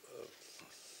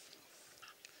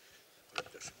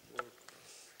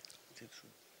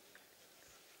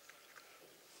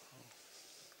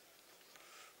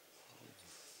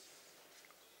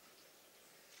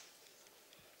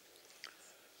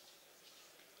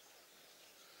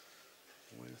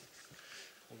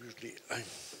 Obviously,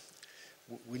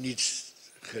 we need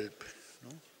help, no?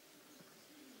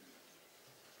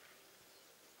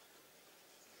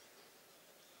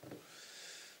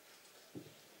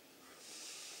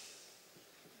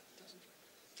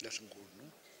 Doesn't work, no?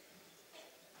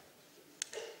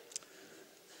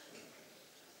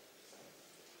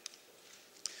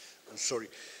 I'm sorry.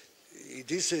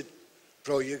 It is a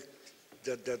project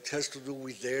that has to do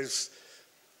with the Earth,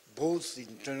 both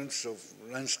in terms of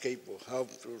landscape, or how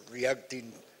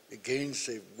reacting against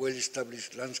a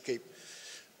well-established landscape,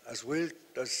 as well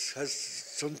as has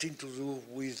something to do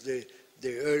with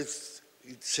the Earth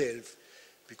itself,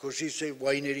 because it's a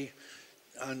winery,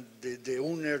 and the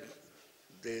owner,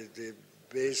 the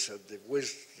best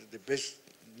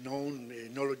known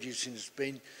enologist in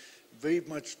Spain, very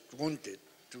much wanted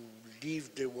to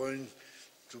leave the wine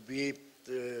to be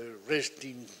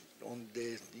resting on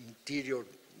the interior,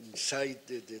 inside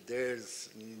the earth,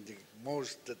 in the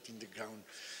most that in the ground,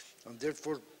 and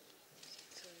therefore.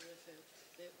 Sorry, Rafael,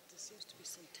 there seems to be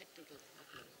some technical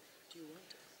problem. Do you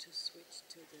want to switch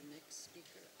to the next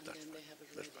speaker, and then they have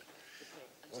it ready?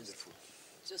 Wonderful.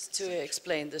 Just to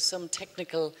explain, there's some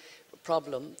technical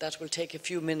problem that will take a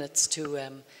few minutes to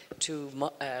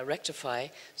rectify.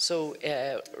 So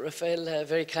Rafael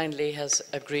very kindly has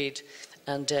agreed.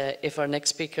 And if our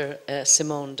next speaker,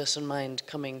 Simone, doesn't mind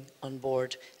coming on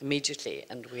board immediately,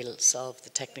 and we'll solve the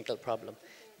technical problem.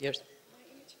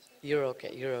 You're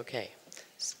okay, you're okay.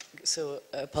 So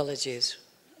apologies.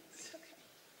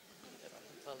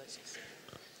 Apologies.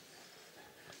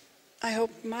 I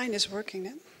hope mine is working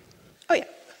then. Oh yeah.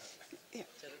 Yeah.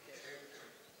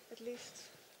 At least.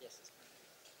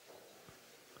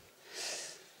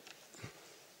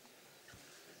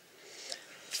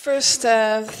 First,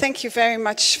 thank you very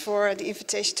much for the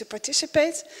invitation to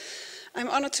participate. I'm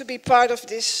honored to be part of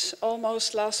this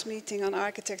almost last meeting on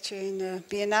architecture in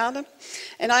Biennale.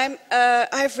 And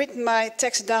I've written my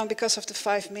text down because of the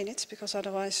 5 minutes, because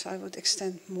otherwise I would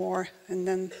extend more, and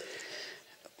then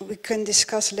we can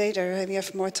discuss later. We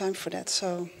have more time for that.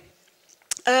 So,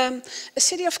 A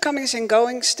City of Comings and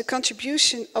Goings, the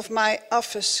contribution of my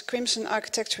office, Crimson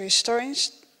Architecture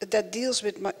Historians, that deals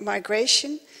with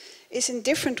migration, is in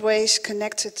different ways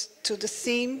connected to the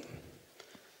theme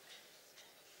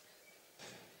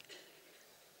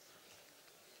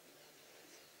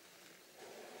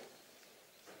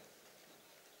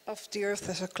of the Earth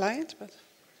as a client, but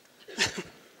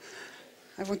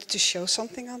I wanted to show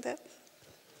something on that.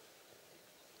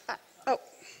 Oh.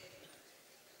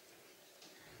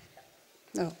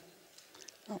 No.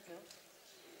 Oh.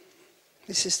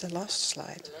 This is the last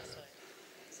slide.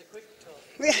 It's a quick talk.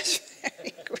 Yes,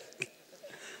 very quick.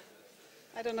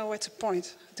 I don't know where to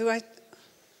point. Do I?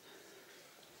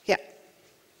 Yeah.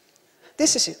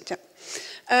 This is it, yeah.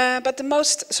 But the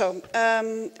most,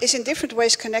 is in different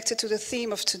ways connected to the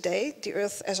theme of today, the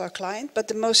Earth as our client, but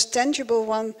the most tangible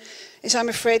one is, I'm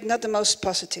afraid, not the most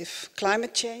positive.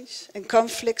 Climate change and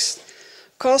conflicts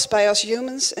caused by us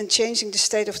humans and changing the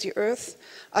state of the Earth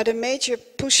are the major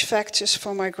push factors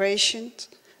for migration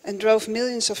and drove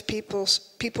millions of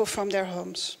people from their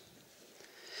homes.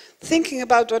 Thinking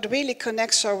about what really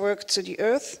connects our work to the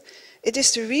Earth, it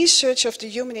is the research of the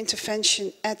human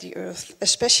intervention at the Earth,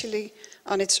 especially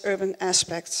on its urban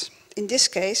aspects. In this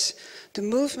case, the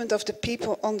movement of the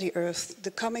people on the Earth,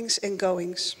 the comings and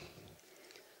goings.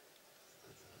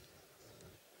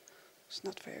 It's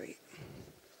not very...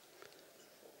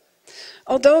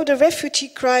 Although the refugee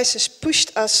crisis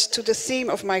pushed us to the theme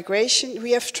of migration,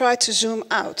 we have tried to zoom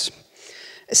out.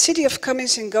 A city of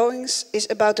comings and goings is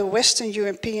about a Western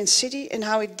European city and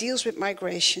how it deals with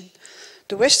migration.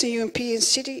 The Western European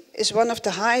city is one of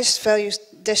the highest valued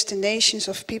destinations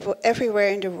of people everywhere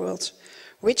in the world,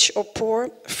 rich or poor,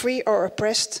 free or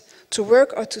oppressed, to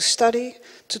work or to study,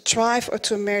 to thrive or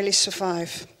to merely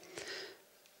survive.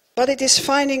 But it is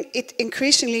finding it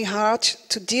increasingly hard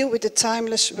to deal with the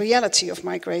timeless reality of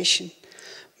migration.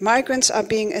 Migrants are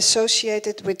being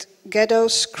associated with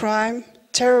ghettos, crime,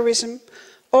 terrorism,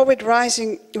 or with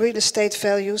rising real estate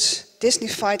values,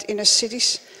 Disneyfied inner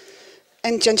cities,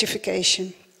 and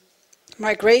gentrification.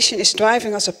 Migration is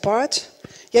driving us apart,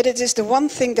 yet it is the one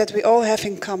thing that we all have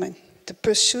in common, the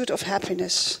pursuit of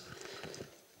happiness.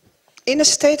 In a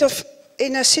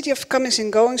city of comings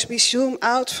and goings, we zoom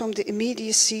out from the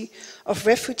immediacy of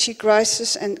refugee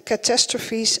crises and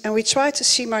catastrophes, and we try to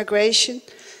see migration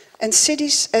and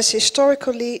cities as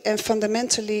historically and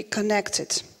fundamentally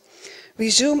connected. We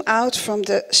zoom out from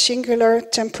the singular,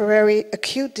 temporary,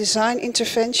 acute design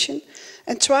intervention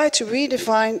and try to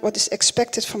redefine what is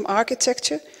expected from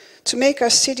architecture to make our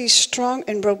cities strong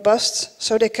and robust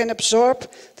so they can absorb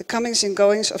the comings and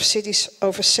goings of cities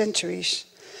over centuries.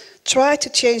 Try to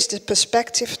change the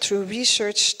perspective through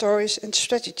research, stories and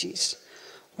strategies.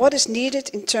 What is needed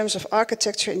in terms of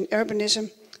architecture and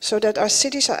urbanism so that our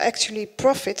cities are actually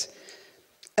profit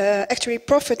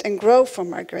and grow from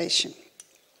migration?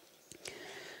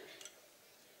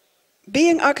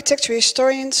 Being architecture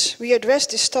historians, we address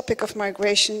this topic of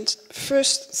migration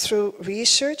first through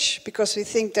research, because we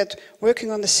think that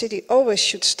working on the city always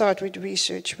should start with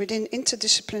research. Within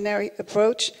interdisciplinary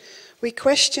approach, we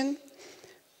question,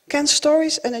 can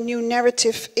stories and a new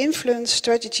narrative influence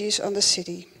strategies on the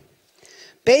city?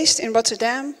 Based in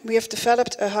Rotterdam, we have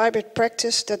developed a hybrid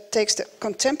practice that takes the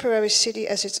contemporary city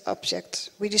as its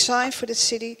object. We design for the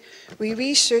city, we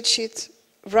research it,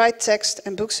 write text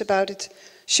and books about it,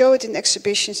 show it in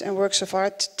exhibitions and works of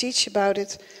art, teach about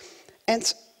it,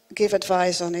 and give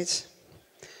advice on it.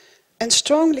 And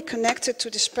strongly connected to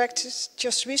this practice,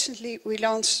 just recently we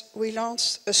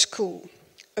launched a school,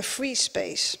 a free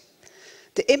space.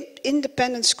 The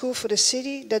independent school for the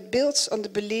city that builds on the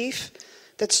belief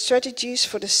that strategies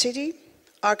for the city,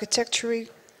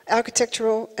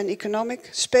 architectural and economic,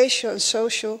 spatial and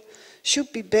social,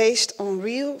 should be based on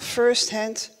real,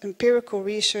 first-hand empirical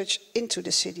research into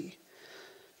the city.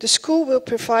 The school will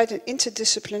provide an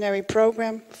interdisciplinary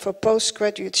program for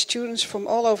postgraduate students from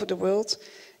all over the world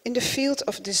in the field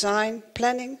of design,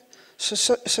 planning,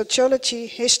 sociology,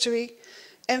 history,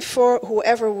 and for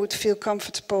whoever would feel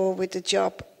comfortable with the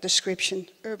job description,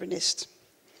 urbanist.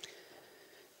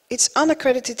 Its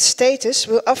unaccredited status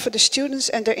will offer the students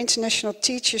and their international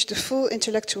teachers the full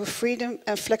intellectual freedom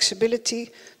and flexibility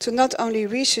to not only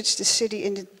research the city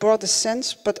in the broadest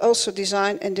sense, but also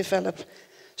design and develop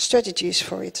strategies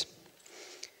for it.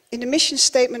 In the mission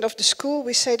statement of the school,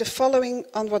 we say the following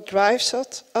on what drives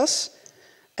us,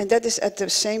 and that is at the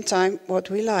same time what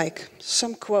we like.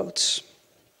 Some quotes.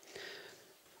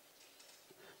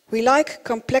 We like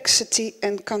complexity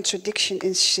and contradiction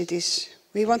in cities.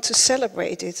 We want to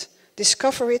celebrate it,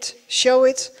 discover it, show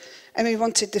it, and we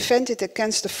want to defend it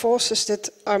against the forces that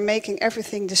are making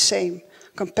everything the same,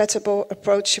 compatible,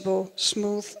 approachable,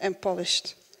 smooth and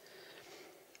polished.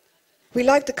 We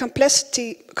like the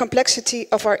complexity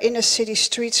of our inner city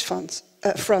streets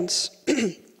fronts,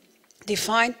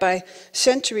 defined by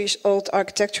centuries-old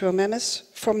architectural mammoths,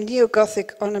 from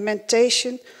neo-Gothic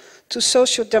ornamentation to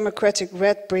social democratic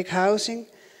red brick housing,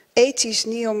 80s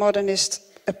neo-modernist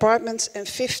apartments and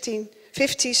 50s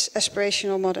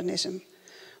aspirational modernism.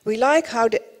 We like how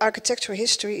the architectural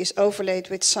history is overlaid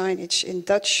with signage in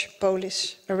Dutch,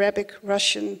 Polish, Arabic,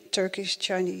 Russian, Turkish,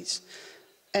 Chinese,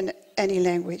 and any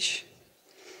language.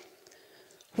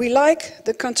 We like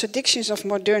the contradictions of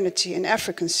modernity in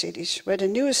African cities, where the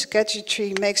newest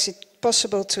gadgetry makes it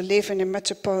possible to live in a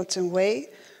metropolitan way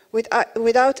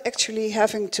without actually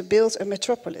having to build a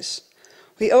metropolis.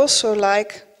 We also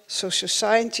like social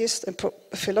scientists and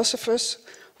philosophers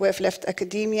who have left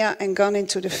academia and gone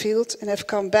into the field and have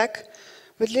come back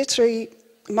with literary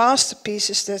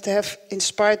masterpieces that have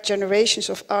inspired generations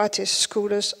of artists,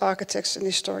 scholars, architects, and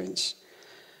historians.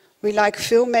 We like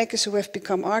filmmakers who have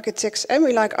become architects, and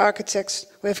we like architects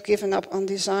who have given up on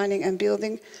designing and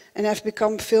building and have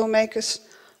become filmmakers,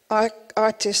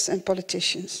 artists, and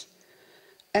politicians.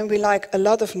 And we like a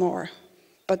lot of more,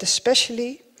 but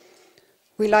especially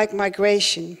we like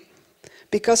migration,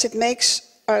 because it makes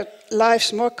our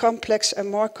lives more complex and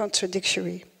more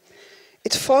contradictory.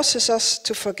 It forces us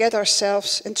to forget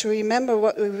ourselves and to remember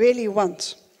what we really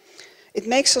want. It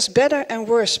makes us better and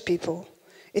worse people.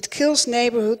 It kills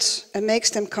neighborhoods and makes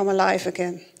them come alive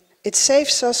again. It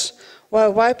saves us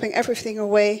while wiping everything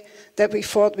away that we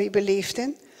thought we believed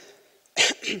in.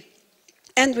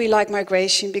 And we like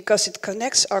migration because it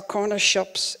connects our corner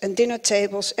shops and dinner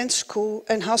tables and school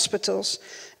and hospitals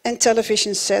and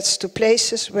television sets to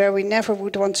places where we never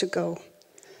would want to go.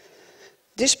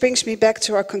 This brings me back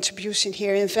to our contribution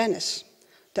here in Venice,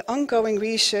 the ongoing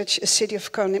research, a city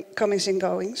of comings and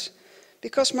goings,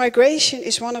 because migration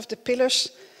is one of the pillars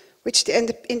which the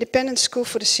independent school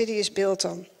for the city is built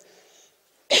on.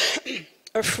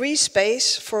 A free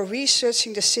space for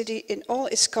researching the city in all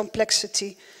its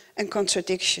complexity and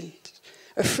contradiction.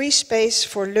 A free space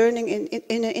for learning in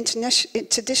an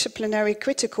interdisciplinary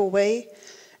critical way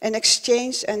and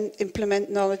exchange and implement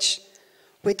knowledge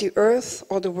with the earth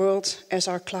or the world as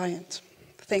our client.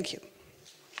 Thank you.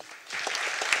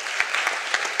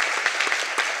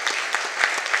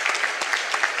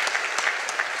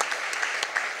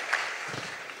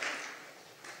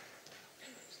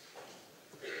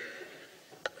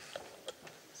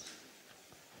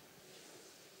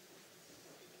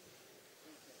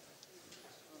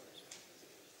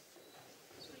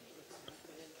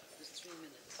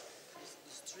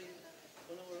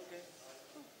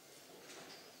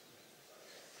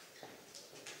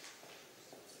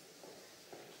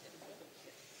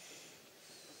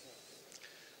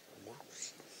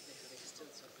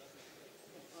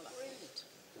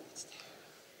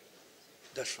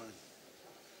 That's fine.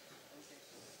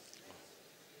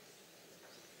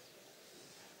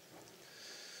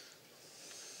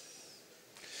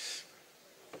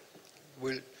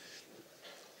 Well,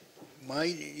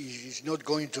 mine is not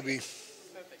going to be...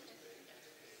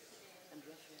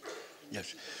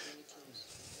 Yes.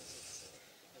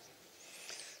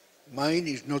 Mine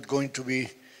is not going to be,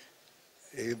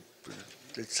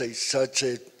 let's say, such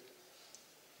an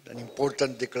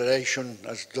important declaration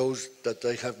as those that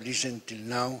I have listened till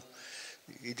now.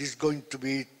 It is going to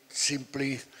be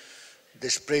simply the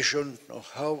expression of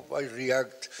how I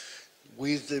react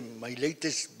with my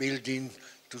latest building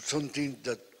to something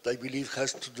that I believe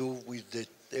has to do with the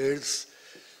earth.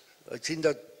 I think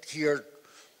that here,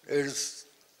 earth,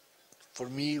 for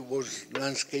me, was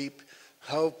landscape,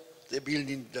 how the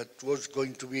building that was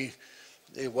going to be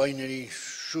a winery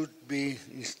should be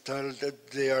installed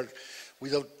there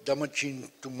without damaging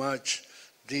too much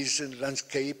this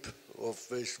landscape of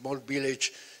a small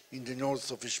village in the north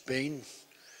of Spain.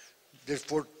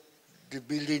 Therefore, the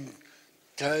building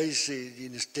tries,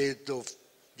 instead of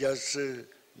just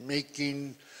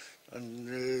making,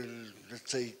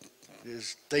 let's say, a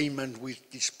statement with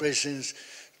its presence,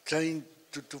 trying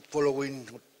to follow in,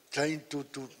 trying to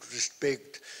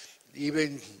respect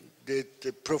even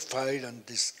the profile and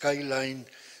the skyline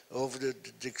of the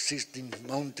existing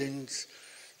mountains,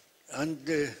 and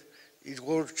it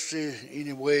works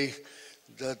in a way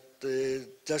that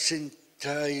doesn't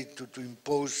try to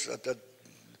impose.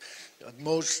 At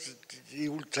most, it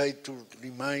will try to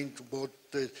remind both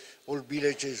all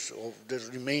villages of the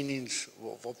remainings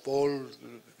of all,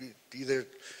 either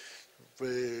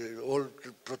all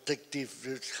protective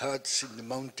huts in the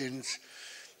mountains,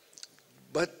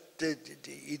 but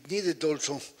it needed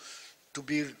also to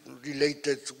be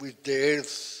related with the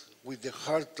earth, with the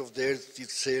heart of the earth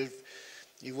itself.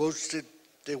 It was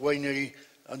the winery,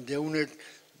 and the owner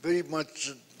very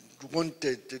much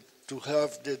wanted to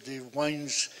have the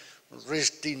wines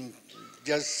resting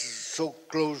just so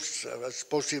close as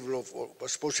possible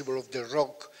of the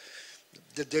rock,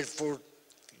 that therefore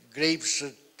grapes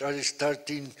are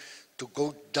starting to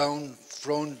go down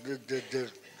from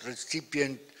the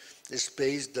recipient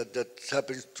space that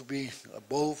happens to be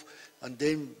above, and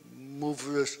then move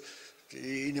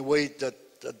in a way that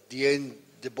at the end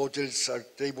the bottles are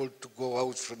able to go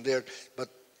out from there. But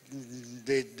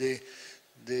the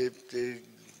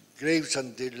grapes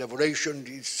and the elaboration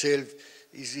itself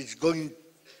is going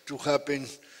to happen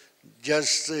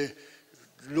just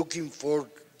looking for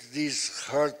this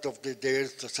heart of the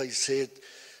earth, as I said.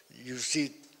 You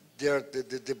see there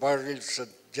the barrels, and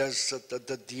just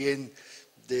at the end,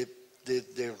 the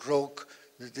rock,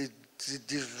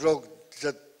 this rock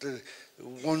that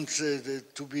wants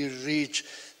to be reached,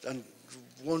 and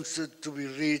wants to be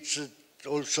reached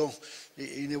also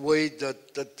in a way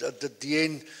that at the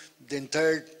end, the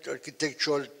entire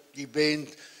architectural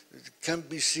event can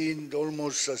be seen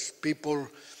almost as people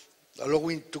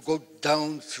allowing to go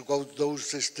down throughout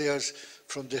those stairs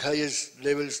from the highest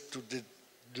levels to the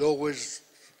lowest,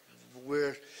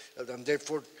 and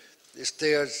therefore the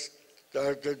stairs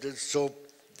are so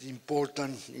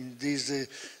important in this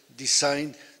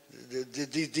design,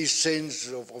 this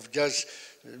sense of just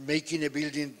making a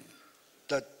building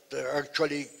that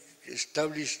actually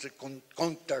establishes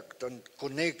contact and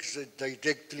connects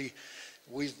directly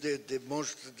with the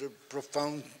most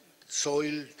profound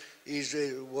soil is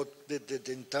what the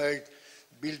entire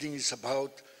building is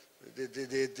about.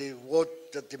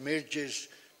 What that emerges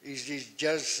is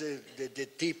just the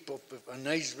tip of an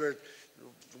iceberg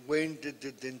when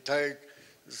the entire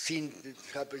thing that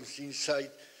happens inside.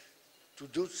 To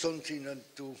do something and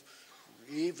to,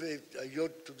 if I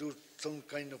ought to do some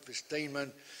kind of a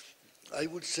statement, I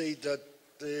would say that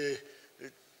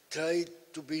try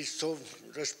to be so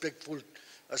respectful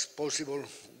as possible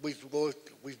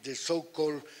with the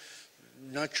so-called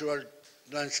natural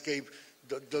landscape.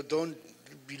 Don't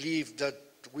believe that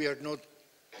we are not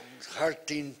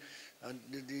hurting, and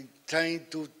trying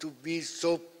to be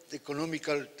so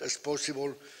economical as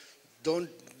possible. Don't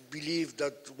believe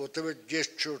that whatever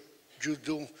gesture you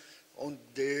do on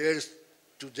the earth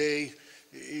today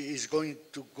is going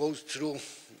to go through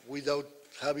without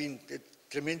having a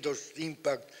tremendous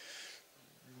impact.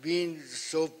 Being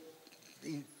so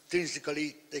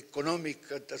intrinsically economic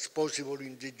as possible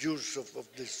in the use of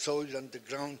the soil and the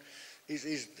ground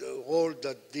is all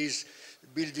that this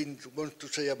building wants to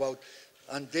say about.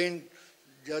 And then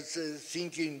just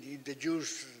thinking in the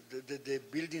use the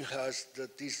building has,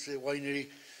 that this winery,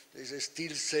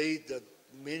 still say that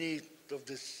many of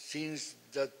the things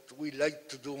that we like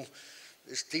to do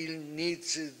still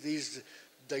needs this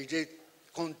direct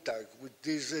contact with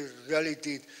this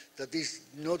reality that is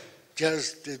not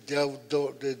just the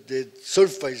outdoor, the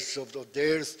surface of the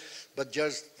earth, but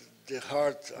just the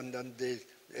heart and the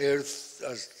earth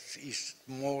as is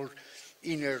more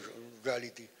inner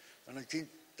reality. And I think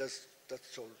that's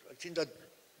all. I think that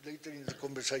later in the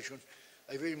conversation,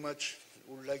 I very much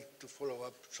would like to follow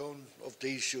up some of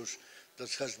the issues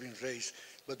that has been raised.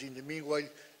 But in the meanwhile,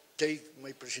 take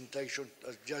my presentation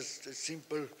as just a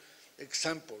simple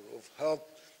example of how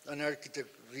an architect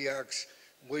reacts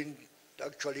when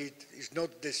actually it's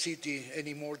not the city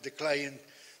anymore, the client,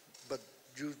 but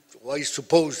I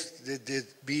suppose that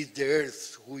it be the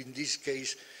earth who in this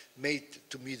case made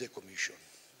to me the commission.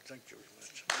 Thank you very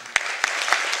much.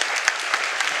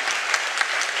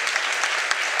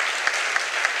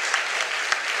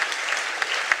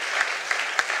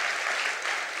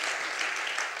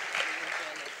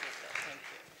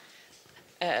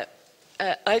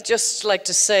 I'd just like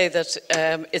to say that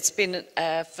it's been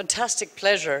a fantastic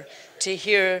pleasure to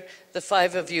hear the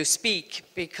five of you speak,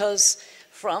 because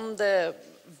from the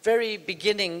very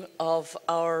beginning of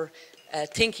our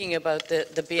thinking about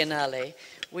the Biennale,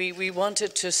 we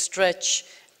wanted to stretch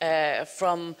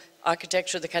from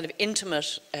architecture, the kind of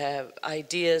intimate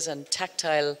ideas and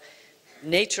tactile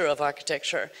nature of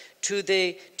architecture, to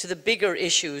the bigger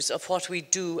issues of what we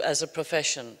do as a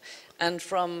profession. And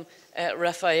from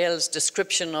Rafael's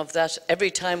description of that, every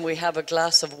time we have a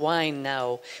glass of wine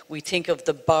now, we think of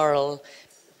the barrel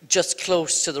just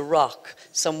close to the rock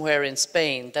somewhere in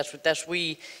Spain, that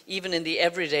we, even in the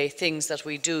everyday things that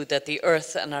we do, that the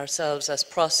earth and ourselves as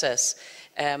process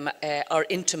are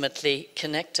intimately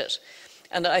connected.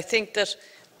 And I think that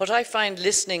what I find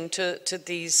listening to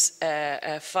these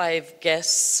five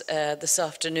guests this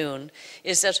afternoon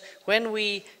is that when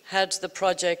we had the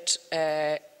project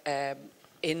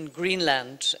in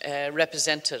Greenland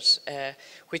represented,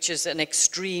 which is an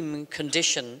extreme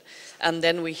condition, and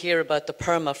then we hear about the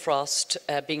permafrost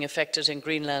being affected in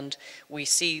Greenland. We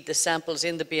see the samples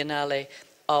in the Biennale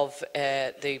of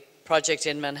the project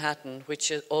in Manhattan, which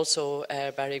is also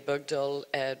Bergdoll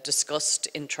discussed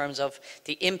in terms of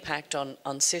the impact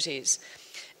on cities.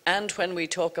 And when we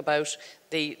talk about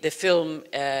the film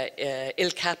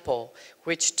Il Capo,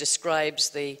 which describes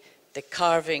the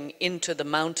carving into the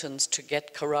mountains to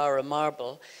get Carrara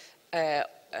marble,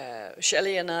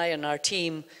 Shelley and I and our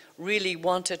team really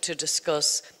wanted to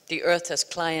discuss the earth as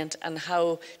client and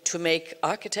how to make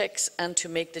architects and to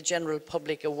make the general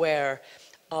public aware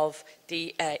of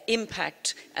the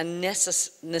impact and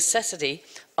necessity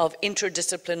of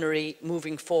interdisciplinary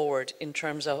moving forward in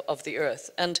terms of the earth.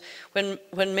 And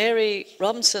when Mary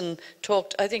Robinson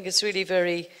talked, I think it's really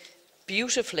very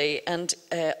beautifully and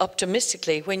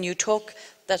optimistically when you talk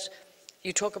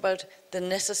about the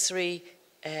necessary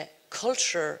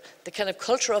culture, the kind of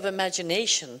culture of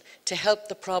imagination to help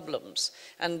the problems.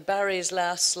 And Barry's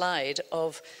last slide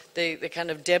of the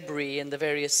kind of debris in the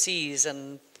various seas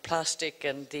and plastic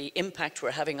and the impact we're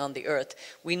having on the earth.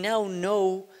 We now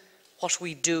know what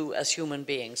we do as human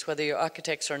beings, whether you're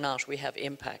architects or not, we have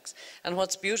impacts. And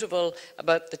what's beautiful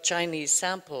about the Chinese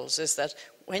samples is that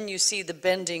when you see the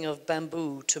bending of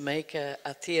bamboo to make a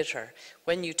theater,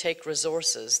 when you take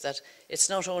resources, that it's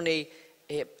not only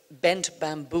a bent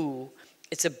bamboo,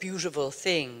 it's a beautiful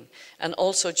thing. And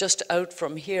also just out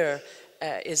from here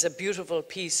is a beautiful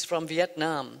piece from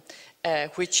Vietnam,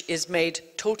 which is made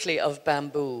totally of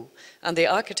bamboo. And the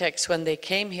architects, when they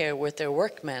came here with their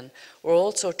workmen, were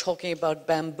also talking about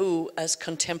bamboo as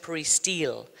contemporary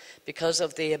steel because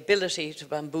of the ability to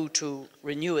bamboo to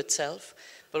renew itself,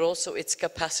 but also its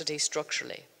capacity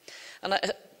structurally. And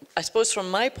I suppose from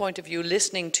my point of view,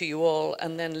 listening to you all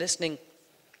and then listening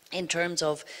in terms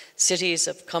of cities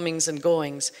of comings and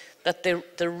goings, that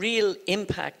the real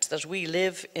impact that we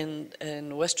live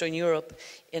in Western Europe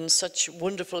in such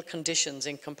wonderful conditions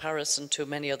in comparison to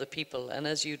many other people. And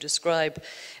as you describe,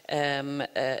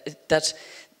 that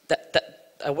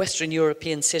a Western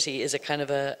European city is a kind of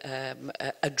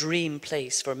a dream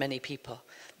place for many people.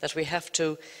 That we have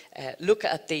to look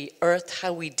at the earth,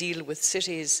 how we deal with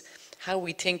cities, how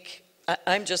we think.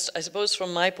 I suppose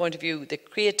from my point of view, the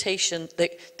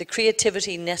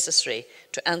creativity necessary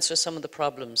to answer some of the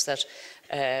problems that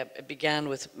began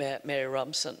with Mary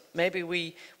Robinson. Maybe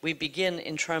we begin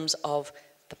in terms of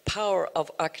the power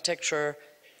of architecture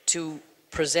to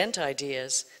present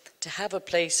ideas, to have a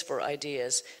place for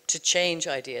ideas, to change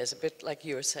ideas, a bit like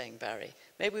you were saying, Barry.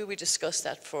 Maybe we discuss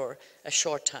that for a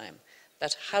short time,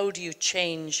 that how do you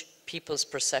change people's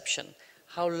perception?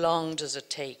 How long does it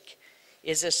take?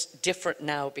 Is it different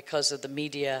now because of the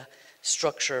media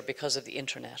structure, because of the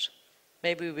internet?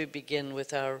 Maybe we begin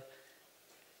with our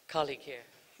colleague here.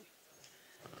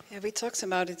 Yeah, we talked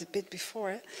about it a bit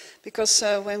before, because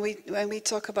when we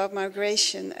talk about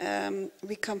migration,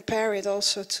 we compare it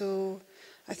also to,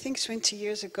 I think 20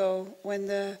 years ago, when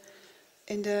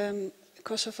in the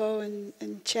Kosovo and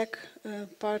Czech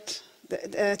part,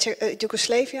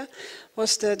 Yugoslavia,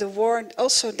 was the war.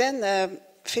 Also then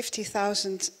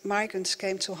 50,000 migrants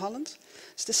came to Holland.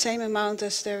 It's the same amount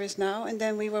as there is now. And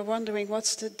then we were wondering,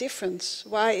 what's the difference?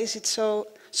 Why is it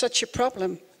such a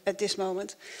problem at this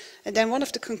moment? And then one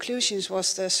of the conclusions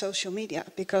was the social media,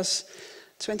 because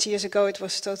 20 years ago it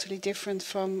was totally different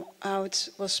from how it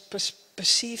was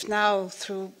perceived now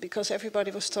because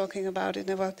everybody was talking about it.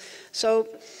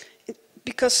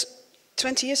 Because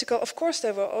 20 years ago, of course,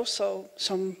 there were also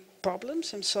some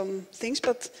problems and some things,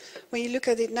 but when you look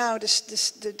at it now,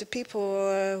 the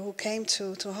people who came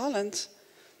to Holland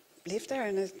lived there,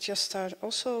 and it just started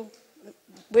also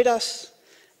with us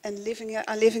and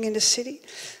are living in the city.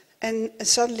 And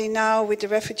suddenly now, with the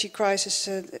refugee crisis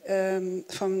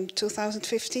from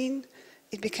 2015,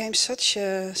 it became such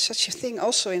a thing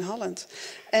also in Holland.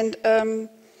 And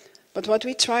but what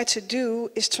we try to do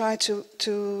is try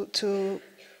to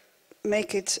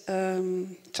make it,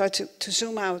 try to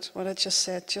zoom out what I just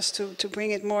said, just to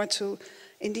bring it more to,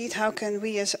 indeed, how can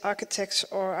we as architects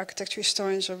or architecture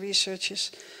historians or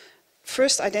researchers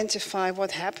first identify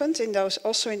what happened in those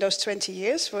 20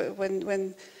 years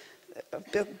when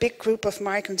a big group of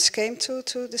migrants came to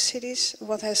the cities.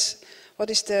 What is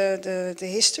the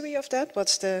history of that?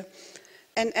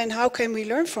 And how can we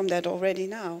learn from that already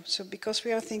now? So because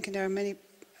we are thinking there are many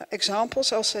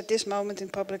examples also at this moment in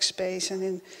public space and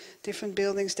in different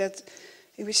buildings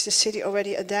in which the city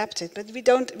already adapted. But we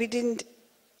didn't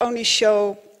only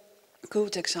show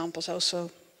good examples,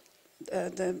 also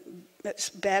the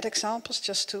bad examples,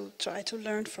 just to try to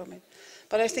learn from it.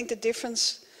 But I think the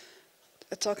difference,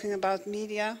 talking about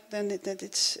media, then that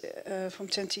it's from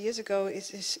 20 years ago,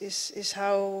 is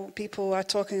how people are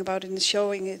talking about it and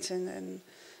showing it,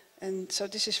 and so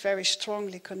this is very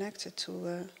strongly connected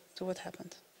to what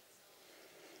happened.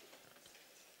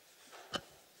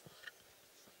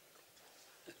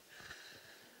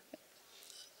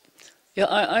 Yeah,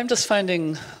 I'm just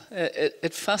finding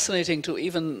it fascinating to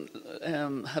even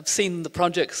have seen the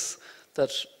projects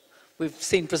that we've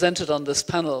seen presented on this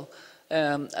panel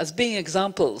as being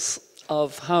examples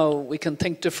of how we can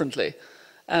think differently.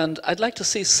 And I'd like to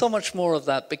see so much more of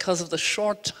that because of the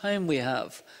short time we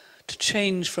have to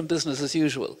change from business as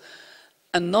usual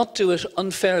and not do it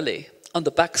unfairly on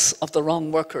the backs of the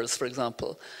wrong workers, for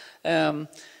example.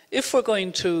 If we're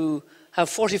going to have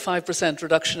 45%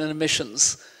 reduction in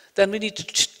emissions, then we need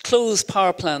to close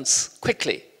power plants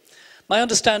quickly. My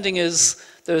understanding is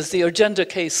there's the Urgenda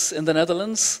case in the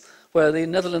Netherlands, where the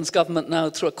Netherlands government now,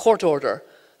 through a court order,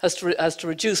 has to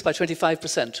reduce by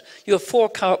 25%. You have 4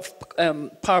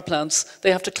 power plants,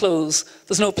 they have to close,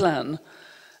 there's no plan.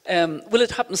 Will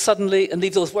it happen suddenly and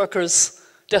leave those workers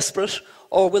desperate,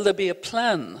 or will there be a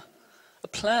plan? A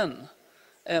plan,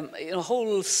 a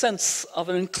whole sense of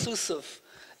an inclusive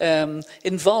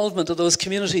involvement of those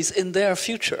communities in their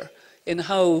future, in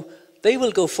how they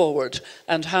will go forward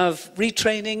and have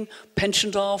retraining,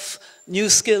 pensioned off, new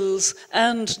skills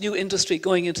and new industry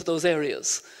going into those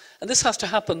areas. And this has to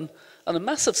happen on a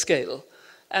massive scale.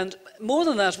 And more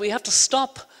than that, we have to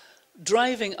stop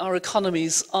driving our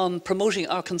economies on promoting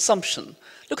our consumption.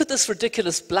 Look at this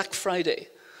ridiculous Black Friday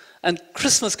and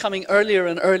Christmas coming earlier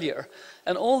and earlier.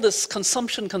 And all this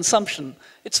consumption,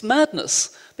 it's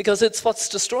madness because it's what's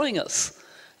destroying us.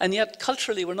 And yet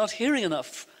culturally we're not hearing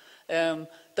enough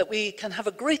that we can have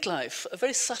a great life, a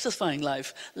very satisfying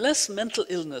life, less mental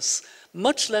illness,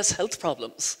 much less health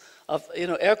problems of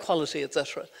air quality,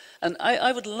 etc. And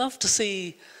I would love to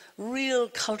see real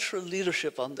cultural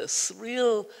leadership on this,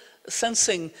 real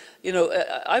sensing.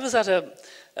 I was at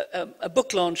a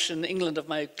book launch in England of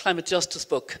my climate justice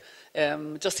book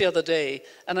just the other day,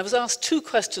 and I was asked 2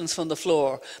 questions from the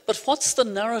floor. But what's the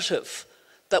narrative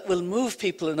that will move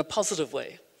people in a positive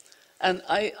way? And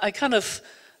I kind of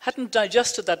hadn't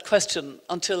digested that question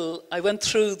until I went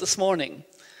through this morning.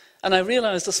 And I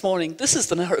realized this morning, this is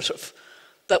the narrative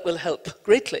that will help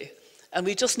greatly. And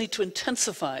we just need to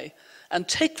intensify and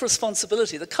take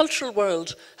responsibility. The cultural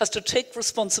world has to take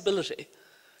responsibility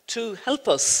to help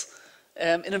us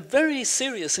in a very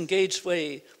serious, engaged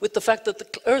way with the fact that the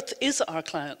Earth is our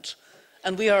client.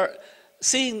 And we are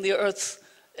seeing the Earth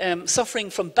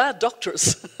suffering from bad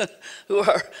doctors who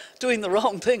are doing the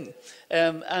wrong thing.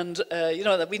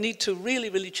 That we need to really,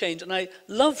 really change. And I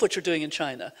love what you're doing in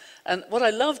China. And what I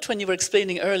loved when you were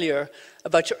explaining earlier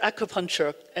about your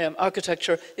acupuncture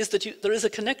architecture is that there is a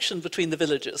connection between the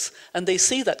villages, and they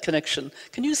see that connection.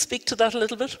 Can you speak to that a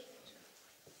little bit?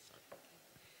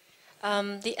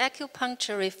 The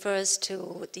acupuncture refers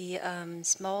to the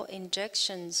small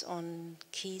injections on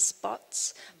key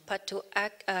spots, but to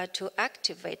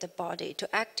activate the body,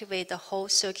 to activate the whole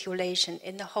circulation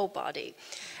in the whole body.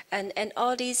 And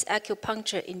all these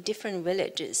acupuncture in different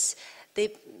villages,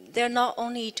 they're not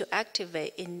only to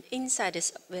activate inside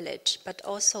this village, but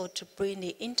also to bring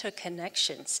the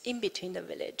interconnections in between the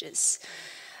villages.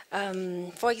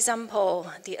 For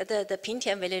example, the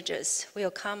Tiantian villagers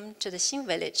will come to the Xin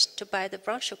village to buy the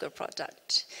brown sugar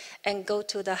product and go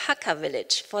to the Hakka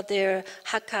village for their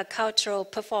Hakka cultural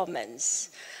performance.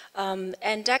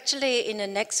 And actually, in the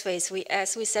next phase,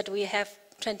 as we said, we have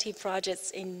 20 projects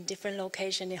in different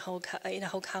locations in the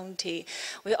whole county.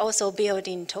 We're also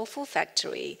building tofu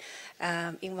factory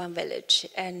in one village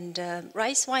and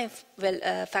rice wine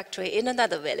factory in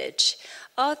another village.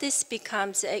 All this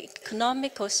becomes an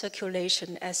economical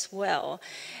circulation as well.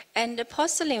 And the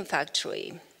porcelain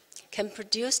factory can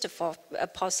produce the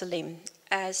porcelain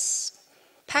as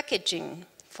packaging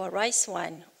for rice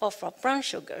wine or for brown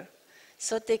sugar.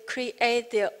 So they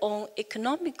create their own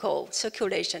economical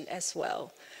circulation as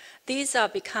well. These are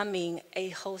becoming a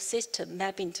whole system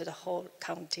mapping to the whole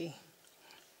county.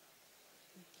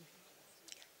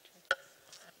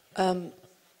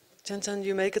 Tiantian,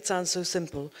 you make it sound so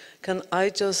simple. Can I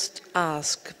just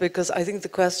ask, because I think the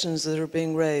questions that are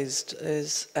being raised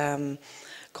is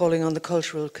calling on the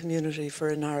cultural community for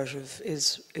a narrative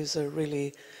is a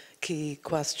really key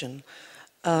question.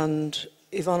 And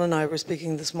Yvonne and I were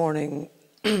speaking this morning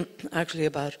actually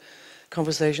about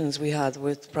conversations we had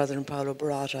with President Paolo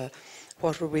Barata.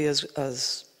 What were we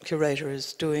as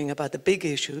curators doing about the big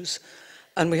issues?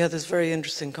 And we had this very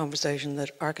interesting conversation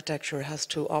that architecture has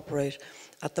to operate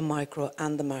at the micro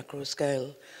and the macro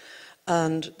scale.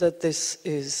 And that this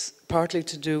is partly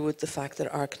to do with the fact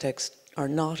that architects are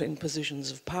not in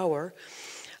positions of power,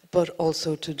 but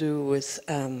also to do with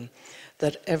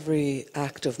that every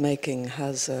act of making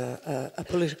has a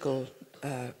political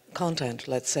content,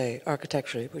 let's say,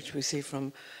 architecturally, which we see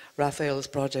from Rafael's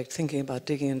project, thinking about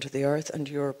digging into the earth, and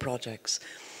your projects.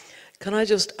 Can I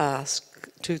just ask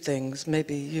two things?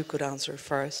 Maybe you could answer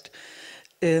first.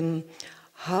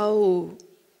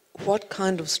 What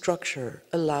kind of structure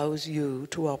allows you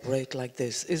to operate like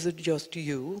this? Is it just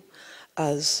you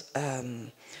as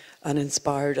an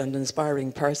inspired and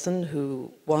inspiring person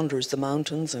who wanders the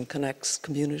mountains and connects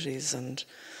communities and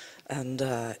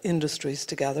industries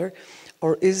together?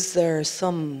 Or is there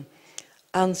some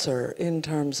answer in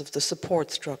terms of the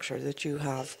support structure that you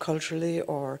have culturally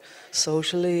or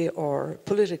socially or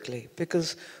politically?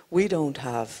 Because we don't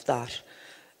have that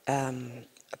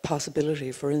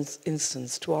possibility, for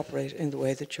instance, to operate in the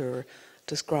way that you're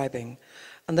describing.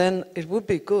 And then it would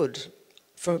be good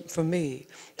for me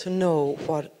to know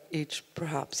what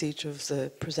perhaps each of the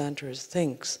presenters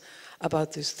thinks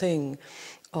about this thing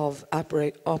of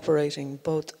operating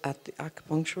both at the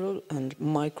acupunctural and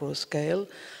micro scale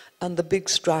and the big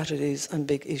strategies and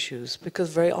big issues, because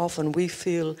very often we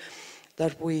feel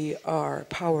that we are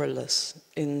powerless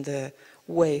in the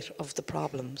weight of the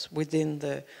problems within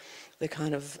the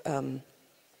kind of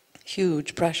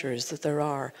huge pressures that there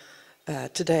are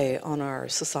today on our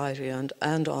society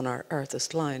and on our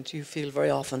earthest land. You feel very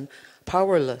often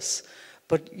powerless,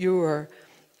 but you are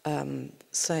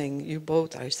you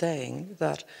both are saying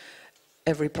that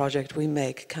every project we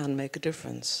make can make a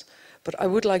difference. But I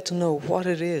would like to know what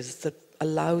it is that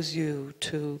allows you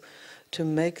to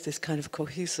make this kind of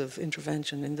cohesive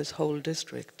intervention in this whole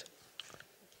district.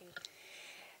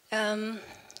 The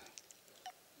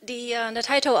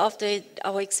title of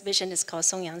our exhibition is called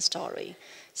Songyang Story.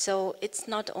 So it's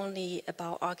not only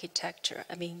about architecture.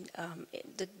 I mean,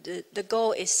 the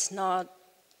goal is not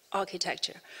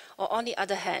architecture. Or on the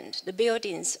other hand, the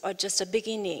buildings are just a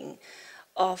beginning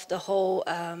of the whole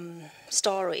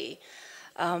story.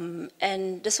 And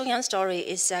the Songyang story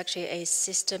is actually a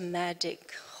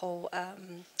systematic whole,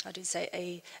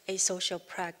 a social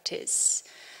practice.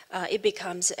 It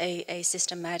becomes a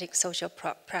systematic social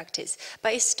practice.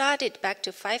 But it started back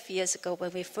to 5 years ago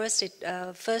when we first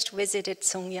visited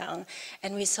Songyang,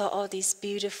 and we saw all these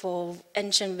beautiful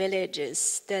ancient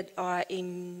villages that are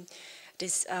in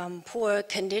these poor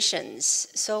conditions.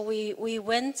 So we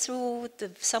went through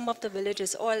some of the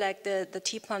villages, or like the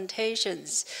tea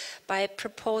plantations, by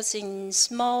proposing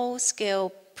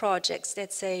small-scale projects.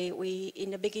 Let's say in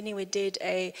the beginning we did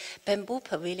a bamboo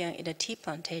pavilion in a tea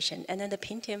plantation, and then the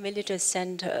Tiantian Villager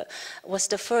Center was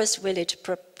the first village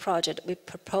project we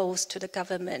proposed to the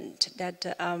government. That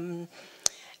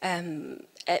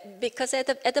because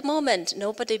at the moment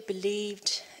nobody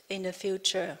believed in the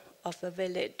future of a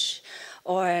village,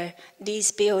 or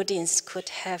these buildings could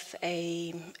have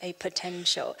a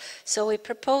potential. So we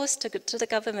proposed to the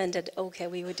government that, okay,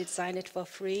 we will design it for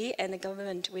free, and the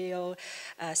government will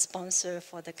sponsor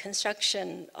for the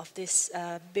construction of these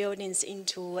buildings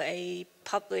into a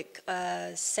public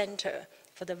center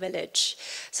for the village.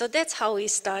 So that's how we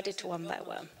started one by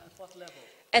one. At what level?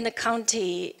 And the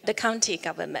county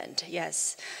government,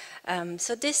 yes.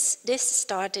 So this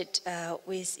started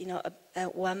with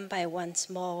one by one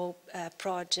small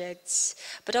projects,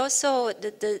 but also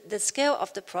the scale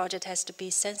of the project has to be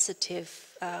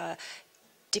sensitive,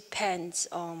 depends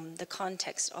on the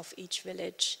context of each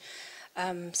village.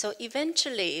 So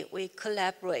eventually we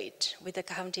collaborate with the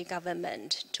county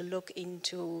government to look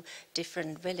into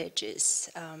different villages,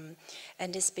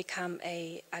 and this become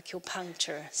a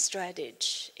acupuncture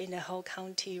strategy in the whole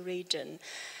county region.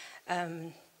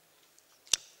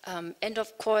 And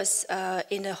of course,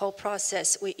 in the whole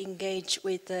process, we engage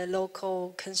with the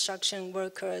local construction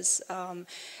workers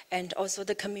and also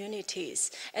the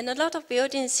communities. And a lot of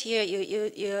buildings here,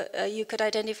 you could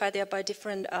identify there by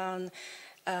different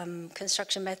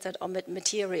construction method or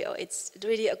material. It's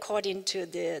really according to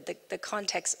the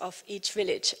context of each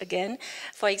village. Again,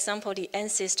 for example, the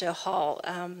ancestor hall,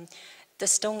 the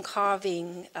stone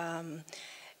carving.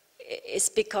 It's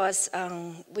because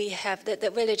we have the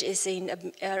village is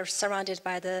surrounded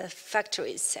by the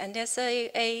factories, and there's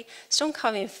a stone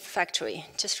carving factory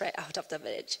just right out of the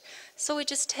village. So we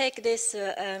just take this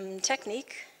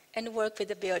technique and work with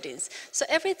the buildings. So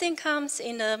everything comes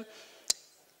in a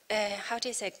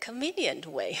convenient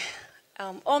way.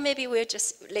 Or maybe we're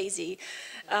just lazy.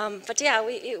 But yeah,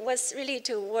 it was really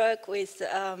to work with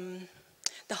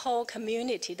the whole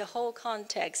community, the whole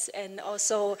context, and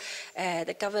also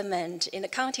the government, in the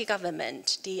county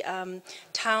government, the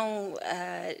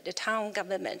town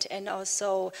government, and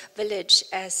also village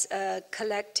as a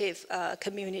collective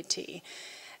community.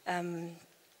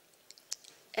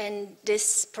 And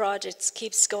this project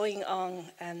keeps going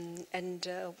on, and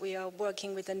we are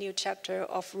working with a new chapter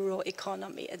of rural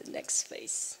economy at the next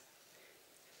phase.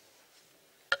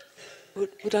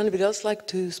 Would anybody else like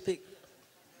to speak?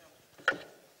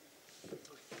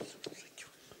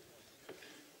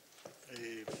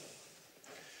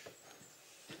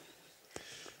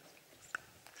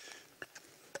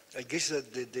 I guess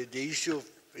that the issue of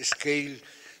scale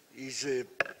is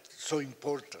so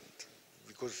important,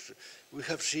 because we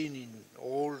have seen in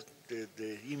all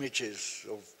the images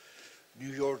of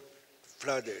New York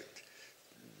flooded,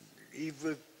 if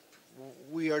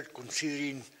we are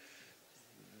considering,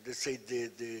 let's say,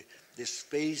 the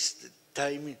space, the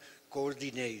time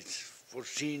coordinates for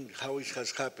seeing how it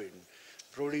has happened,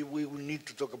 probably we will need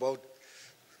to talk about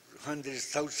hundreds,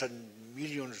 thousands,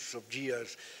 millions of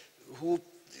years. Who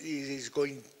is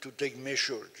going to take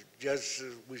measures just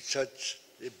with such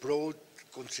a broad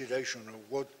consideration of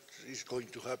what is going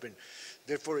to happen?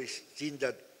 Therefore, I think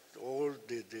that all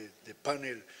the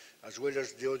panel, as well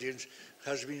as the audience,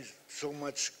 has been so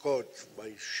much caught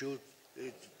by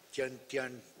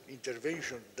Tiantian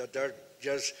intervention that are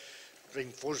just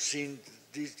reinforcing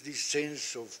this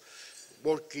sense of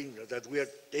working, that we are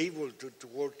able to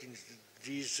work in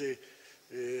this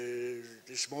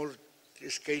small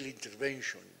scale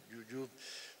intervention. You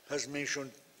has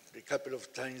mentioned a couple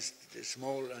of times the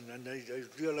small, and I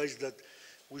realize that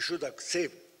we should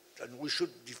accept and we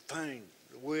should define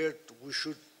where we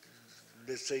should,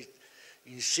 let's say,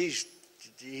 insist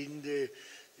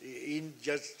in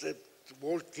just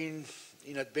working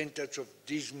in advantage of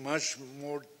this much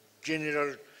more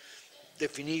general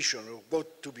definition of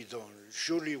what to be done.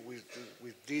 Surely with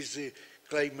this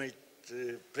climate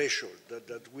pressure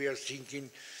that we are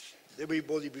thinking,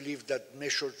 everybody believes that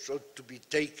measures ought to be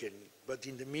taken, but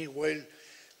in the meanwhile,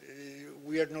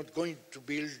 we are not going to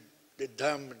build the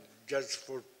dam just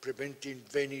for preventing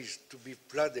Venice to be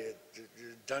flooded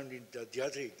down in the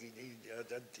Adriatic.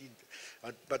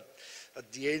 But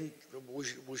at the end,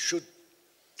 we should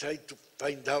try to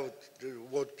find out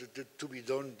what to be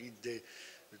done in the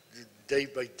day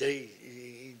by day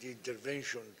in the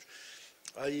intervention.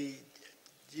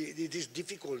 It is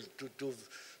difficult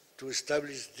to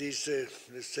establish this,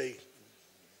 let's say,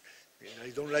 I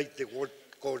don't like the word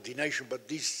coordination, but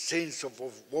this sense of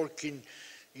working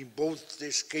in both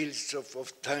the scales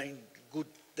of time, good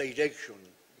direction,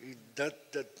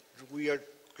 that we are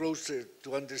closer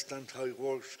to understand how it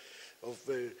works, of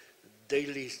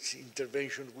daily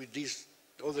intervention with this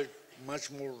other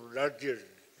much more larger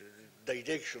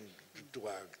direction to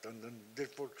act. And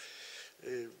therefore,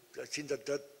 I think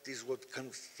that is what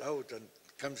comes out, and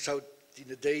comes out in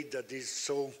a day that is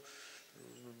so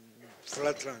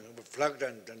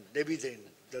flagrant and evident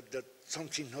that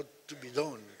something not to be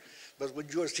done. But when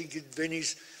you are thinking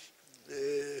Venice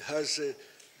has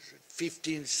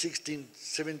 15, 16,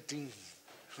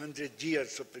 1700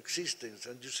 years of existence,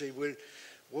 and you say, well,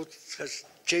 what has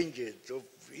changed?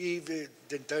 If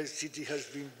the entire city has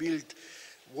been built,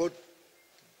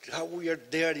 how we are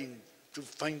daring to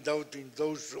find out in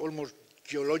those almost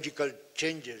geological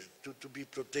changes to be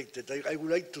protected. I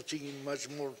would like to think in much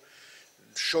more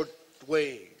short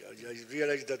way. I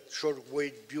realize that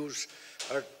short-way views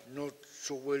are not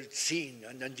so well seen,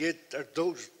 and yet are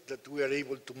those that we are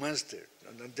able to master.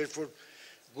 And therefore,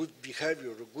 good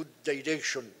behavior, good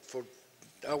direction for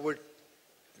our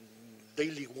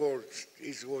daily work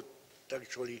is what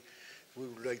actually we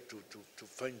would like to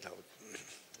find out.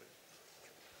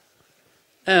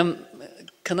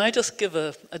 Can I just give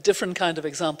a different kind of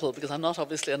example, because I'm not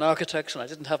obviously an architect and I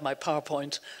didn't have my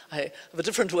PowerPoint. I have a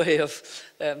different way of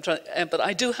but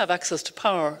I do have access to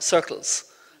power circles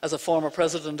as a former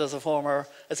president, as a former,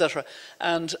 etc.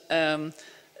 And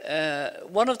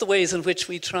one of the ways in which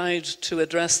we tried to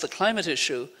address the climate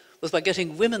issue was by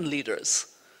getting women leaders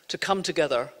to come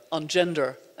together on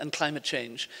gender and climate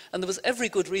change. And there was every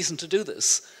good reason to do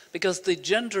this, because the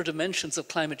gender dimensions of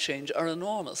climate change are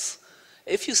enormous.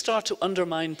 If you start to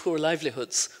undermine poor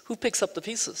livelihoods, who picks up the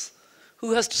pieces?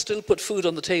 Who has to still put food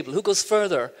on the table? Who goes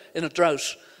further in a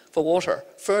drought for water,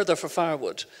 further for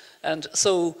firewood? And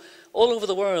so all over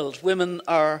the world, women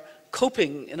are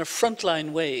coping in a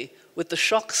frontline way with the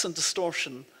shocks and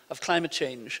distortion of climate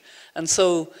change. And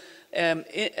so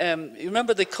you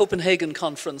remember the Copenhagen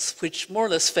conference, which more or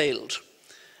less failed.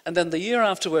 And then the year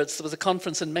afterwards, there was a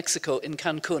conference in Mexico, in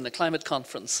Cancun, a climate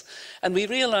conference. And we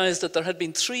realized that there had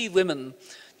been 3 women.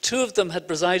 2 of them had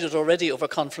presided already over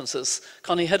conferences.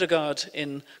 Connie Hedegaard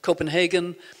in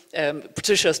Copenhagen,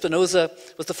 Patricia Espinosa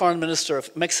was the foreign minister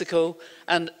of Mexico,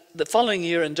 and the following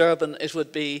year in Durban, it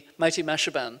would be Mighty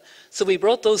Mashaban. So we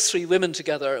brought those 3 women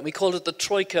together, and we called it the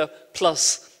Troika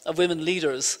Plus of women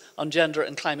leaders on gender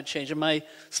and climate change. And my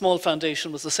small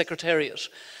foundation was the Secretariat.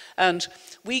 And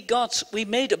we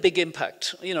made a big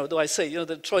impact, you know, though I say, you know,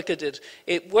 the Troika did,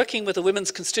 working with the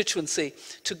women's constituency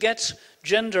to get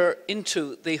gender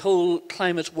into the whole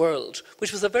climate world,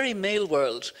 which was a very male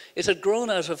world. It had grown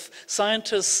out of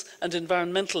scientists and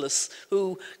environmentalists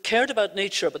who cared about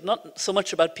nature, but not so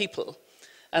much about people.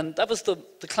 And that was the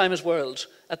climate world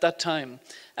at that time.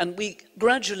 And we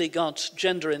gradually got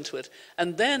gender into it.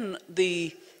 And then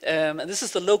and this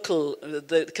is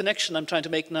the connection I'm trying to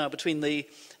make now between the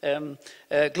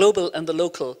global and the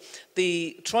local.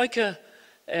 The Troika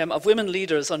of women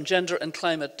leaders on gender and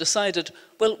climate decided,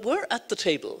 well, we're at the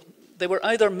table. They were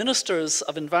either ministers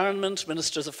of environment,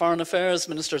 ministers of foreign affairs,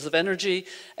 ministers of energy,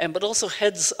 but also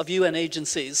heads of UN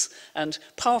agencies and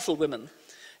powerful women.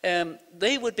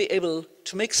 They would be able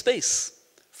to make space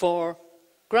for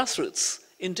grassroots,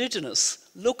 indigenous,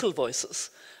 local voices.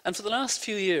 And for the last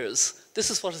few years, this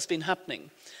is what has been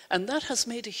happening. And that has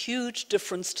made a huge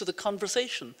difference to the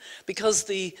conversation, because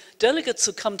the delegates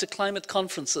who come to climate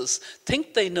conferences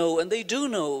think they know, and they do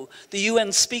know, the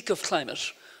UN speak of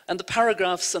climate, and the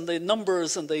paragraphs and the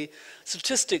numbers and the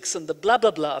statistics and the blah,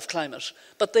 blah, blah of climate.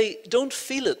 But they don't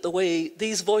feel it the way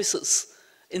these voices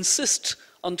insist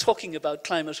on talking about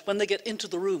climate when they get into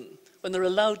the room, when they're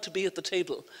allowed to be at the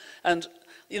table. And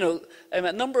you know,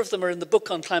 a number of them are in the book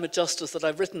on climate justice that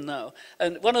I've written now.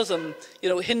 And one of them, you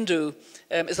know, Hindu,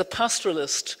 is a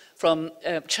pastoralist from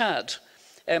Chad.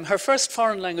 Her first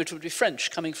foreign language would be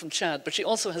French, coming from Chad, but she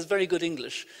also has very good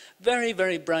English. Very,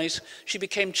 very bright. She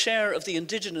became chair of the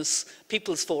Indigenous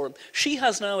Peoples Forum. She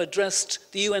has now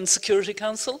addressed the UN Security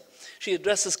Council. She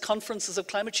addresses conferences of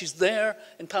climate. She's there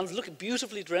in panels, looking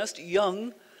beautifully dressed,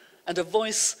 young, and a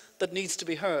voice that needs to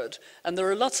be heard. And there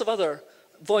are lots of other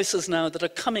voices now that are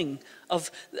coming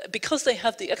because they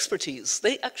have the expertise.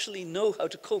 They actually know how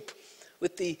to cope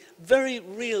with the very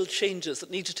real changes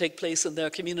that need to take place in their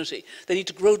community. They need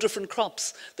to grow different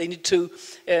crops. They need to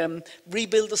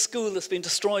rebuild a school that's been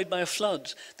destroyed by a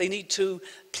flood. They need to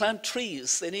plant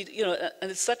trees. They need, you know,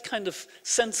 and it's that kind of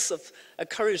sense of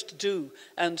courage to do.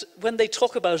 And when they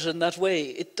talk about it in that way,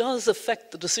 it does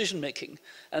affect the decision making.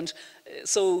 And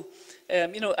so,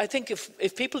 you know, I think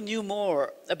if people knew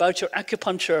more about your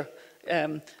acupuncture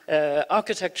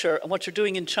architecture and what you're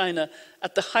doing in China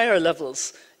at the higher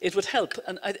levels, it would help.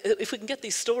 And if we can get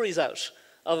these stories out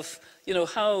of, you know,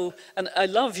 how, and I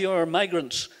love your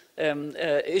migrant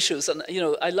issues, and, you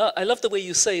know, I love the way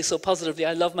you say so positively,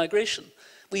 I love migration.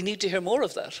 We need to hear more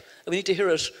of that. We need to hear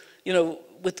it, you know,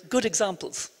 with good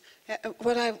examples.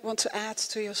 What I want to add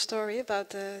to your story about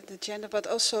the gender, but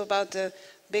also about the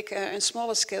big and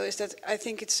smaller scale, is that I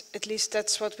think it's, at least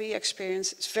that's what we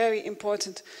experience, it's very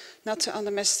important not to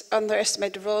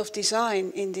underestimate the role of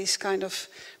design in this kind of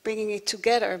bringing it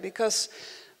together, because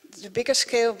the bigger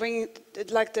scale, bringing,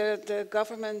 like the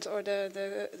government or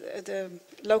the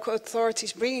local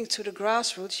authorities bringing to the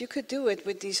grassroots, you could do it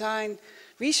with design,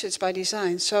 research by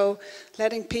design. So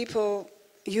letting people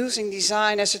using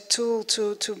design as a tool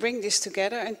to bring this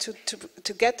together and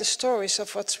to get the stories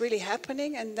of what's really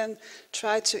happening, and then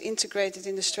try to integrate it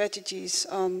in the strategies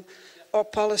or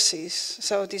policies.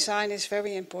 So design is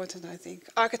very important, I think.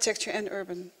 Architecture and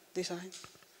urban design.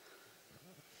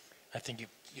 I think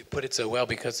you put it so well,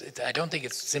 because I don't think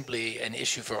it's simply an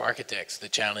issue for architects, the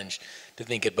challenge to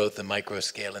think at both the micro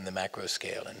scale and the macro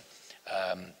scale.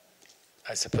 And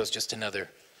I suppose just another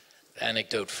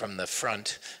anecdote from the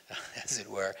front, as it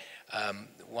were.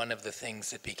 One of the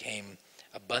things that became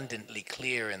abundantly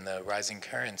clear in the Rising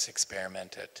Currents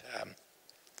experiment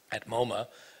at MoMA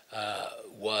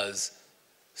was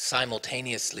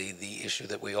simultaneously the issue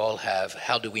that we all have: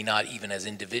 how do we not, even as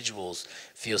individuals,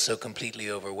 feel so completely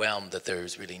overwhelmed that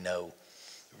there's really no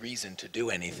reason to do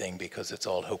anything because it's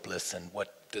all hopeless, and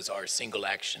what does our single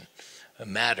action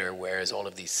matter, whereas all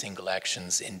of these single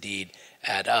actions indeed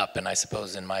add up. And I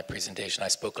suppose in my presentation I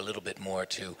spoke a little bit more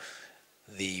to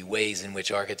the ways in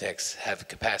which architects have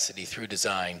capacity through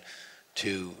design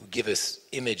to give us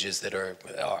images that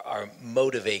are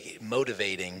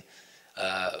motivating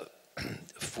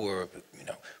for, you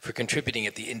know, for contributing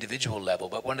at the individual level.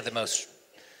 But one of the most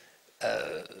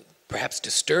perhaps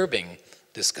disturbing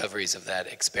discoveries of that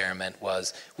experiment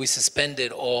was we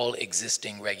suspended all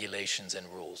existing regulations and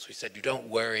rules. We said, you don't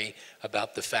worry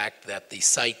about the fact that the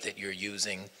site that you're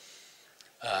using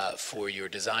for your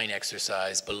design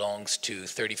exercise belongs to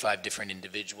 35 different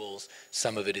individuals.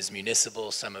 Some of it is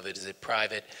municipal, some of it is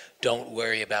private. Don't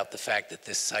worry about the fact that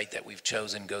this site that we've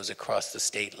chosen goes across the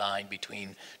state line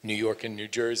between New York and New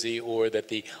Jersey, or that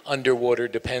the underwater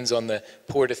depends on the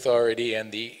Port Authority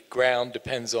and the ground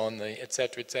depends on the et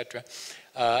cetera, et cetera.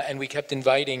 And we kept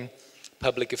inviting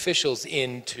public officials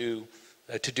in to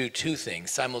to do two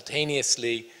things.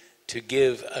 Simultaneously, to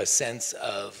give a sense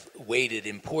of weighted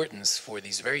importance for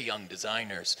these very young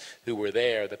designers who were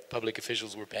there. The public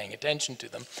officials were paying attention to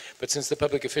them. But since the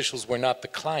public officials were not the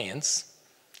clients,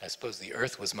 I suppose the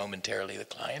earth was momentarily the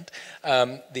client,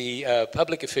 the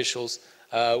public officials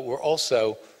were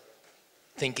also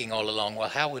thinking all along, well,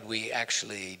 how would we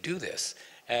actually do this?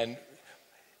 And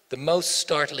the most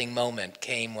startling moment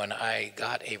came when I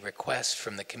got a request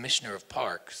from the Commissioner of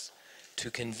Parks to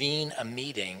convene a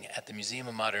meeting at the Museum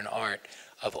of Modern Art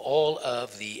of all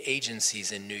of the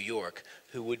agencies in New York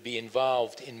who would be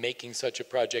involved in making such a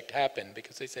project happen,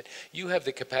 because they said, you have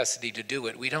the capacity to do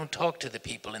it. We don't talk to the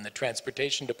people in the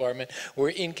transportation department. We're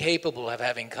incapable of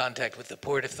having contact with the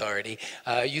Port Authority.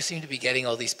 You seem to be getting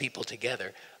all these people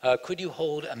together. Could you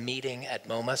hold a meeting at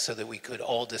MoMA so that we could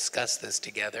all discuss this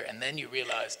together? And then you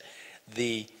realized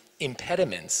the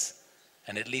impediments,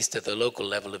 and at least at the local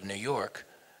level of New York,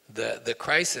 the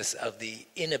crisis of the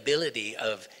inability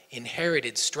of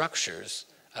inherited structures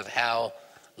of how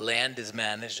land is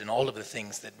managed and all of the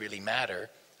things that really matter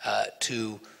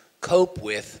to cope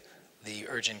with the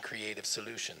urgent creative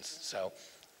solutions. So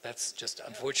that's just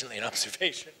unfortunately an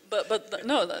observation. But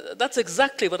no, that's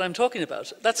exactly what I'm talking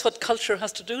about. That's what culture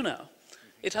has to do now.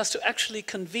 It has to actually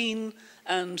convene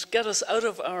and get us out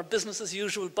of our business as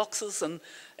usual boxes and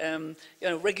you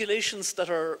know, regulations that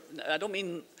are, I don't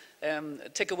mean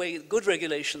take away good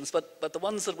regulations, but the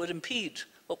ones that would impede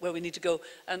where we need to go.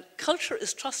 And culture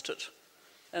is trusted,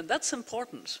 and that's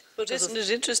important. But isn't it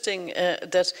interesting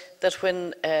that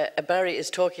when Barry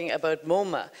is talking about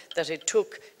MoMA, that it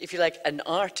took, if you like, an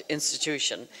art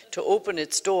institution to open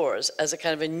its doors as a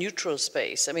kind of a neutral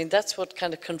space? I mean, that's what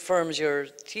kind of confirms your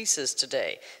thesis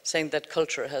today, saying that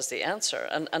culture has the answer.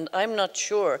 And I'm not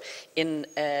sure in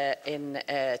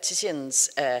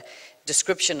Tiantian's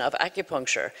description of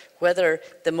acupuncture, whether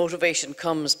the motivation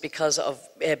comes because of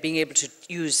being able to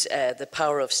use the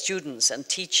power of students and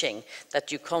teaching,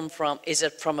 that you come from, is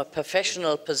it from a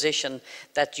professional position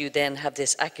that you then have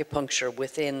this acupuncture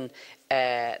within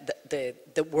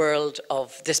the world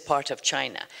of this part of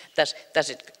China? Does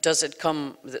it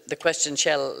come, the question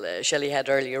Shelley had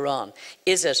earlier on,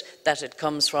 is it that it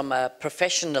comes from a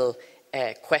professional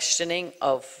questioning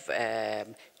of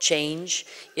change?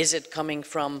 Is it coming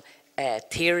from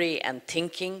theory and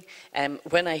thinking?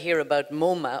 When I hear about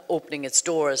MoMA opening its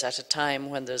doors at a time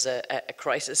when there's a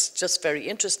crisis, it's just very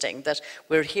interesting that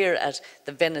we're here at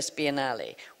the Venice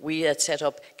Biennale. We had set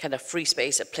up kind of free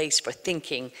space, a place for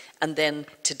thinking, and then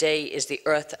today is the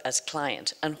earth as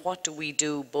client. And what do we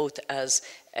do both as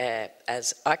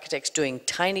architects doing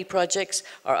tiny projects,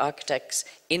 or architects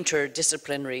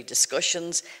interdisciplinary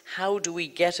discussions? How do we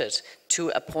get it to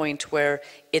a point where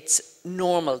it's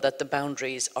normal that the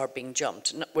boundaries are being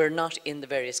jumped? We're not in the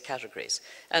various categories.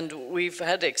 And we've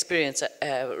had experience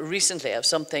recently of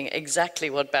something exactly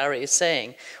what Barry is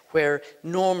saying, where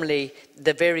normally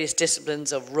the various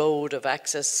disciplines of road, of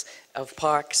access, of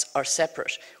parks are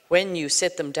separate. When you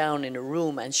sit them down in a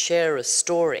room and share a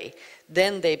story,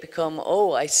 then they become,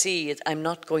 oh, I see, I'm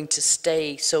not going to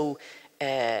stay so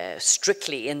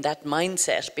strictly in that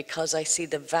mindset because I see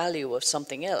the value of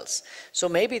something else. So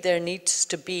maybe there needs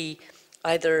to be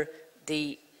either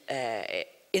the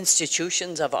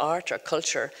institutions of art or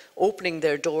culture opening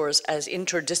their doors as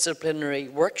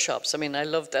interdisciplinary workshops. I mean, I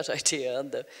love that idea on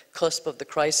the cusp of the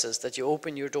crisis, that you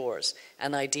open your doors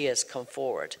and ideas come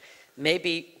forward.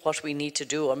 Maybe what we need to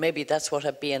do, or maybe that's what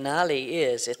a biennale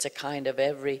is, it's a kind of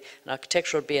an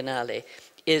architectural biennale,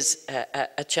 is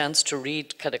a chance to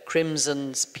read kind of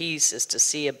Crimson's piece, is to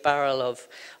see a barrel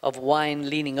of wine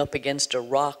leaning up against a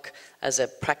rock as a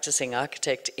practicing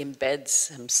architect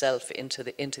embeds himself into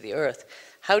the earth.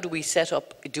 How do we set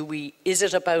up, is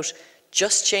it about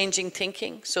just changing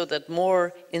thinking so that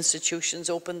more institutions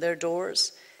open their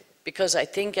doors? Because I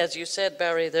think, as you said,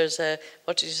 Barry, there's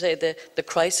what did you say, the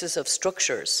crisis of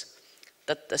structures,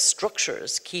 that the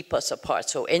structures keep us apart.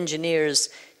 So engineers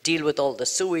deal with all the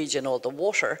sewage and all the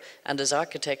water, and as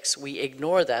architects we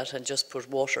ignore that and just put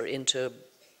water into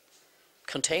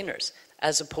containers,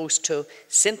 as opposed to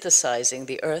synthesizing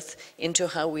the earth into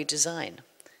how we design.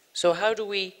 So how do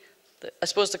we, I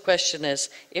suppose the question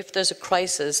is, if there's a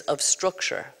crisis of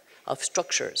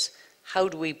structures, how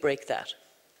do we break that?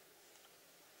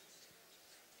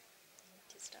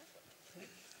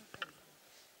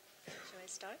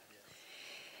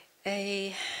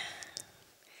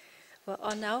 Well,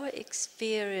 on our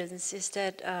experience is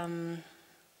that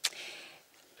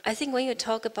I think when you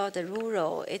talk about the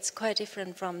rural, it's quite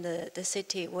different from the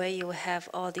city where you have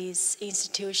all these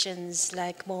institutions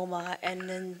like MoMA, and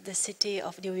then the city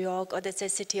of New York or the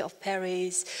city of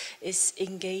Paris is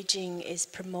engaging, is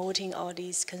promoting all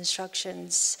these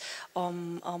constructions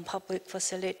on public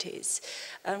facilities.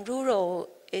 And rural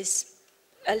is,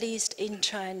 at least in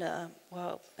China,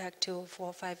 well, back to 4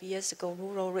 or 5 years ago,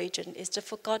 rural region is the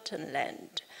forgotten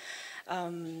land.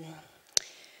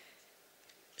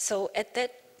 So at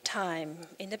that time,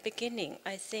 in the beginning,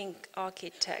 I think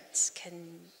architects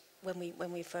can,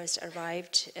 when we first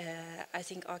arrived, I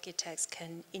think architects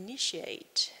can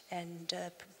initiate and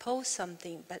propose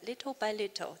something, but little by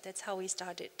little, that's how we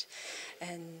started.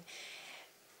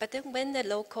 But then when the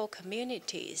local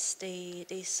communities,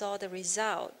 they saw the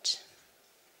result,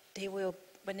 they will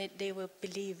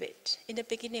believe it. In the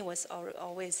beginning, it was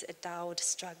always a doubt,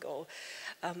 struggle.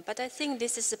 But I think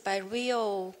this is by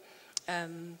real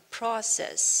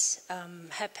process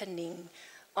happening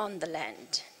on the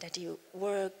land, that you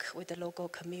work with the local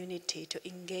community to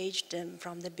engage them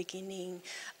from the beginning,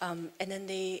 and then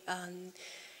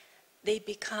they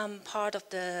become part of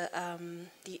the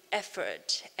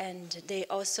effort, and they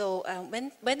also,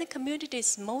 when the community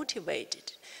is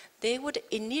motivated, they would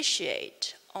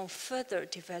initiate on further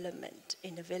development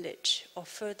in the village, or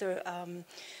further,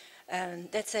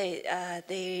 let's say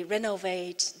they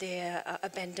renovate their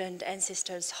abandoned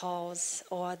ancestors' halls,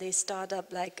 or they start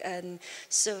up like a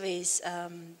service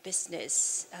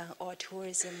business or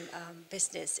tourism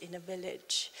business in a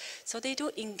village. So they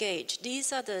do engage.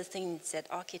 These are the things that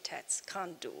architects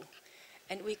can't do.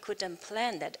 And we couldn't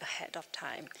plan that ahead of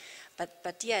time.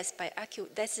 But yes,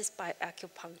 this is by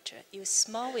acupuncture. You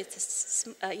start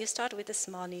with a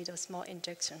small needle, small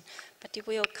injection, but it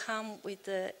will come with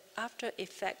the after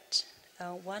effect,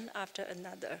 one after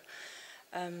another.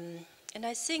 And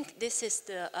I think this is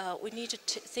we need to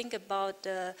think about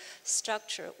the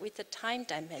structure with the time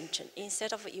dimension,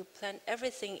 instead of you plan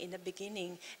everything in the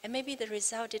beginning, and maybe the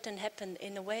result didn't happen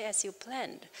in a way as you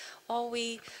planned. Or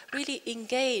we really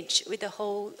engage with the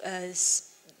whole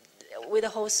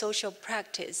social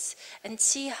practice and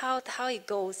see how it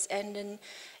goes, and then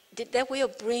that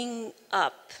will bring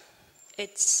up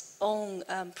its own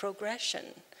progression.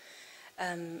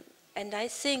 And I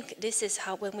think this is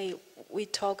how, when we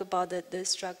talk about the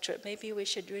structure, maybe we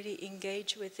should really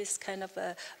engage with this kind of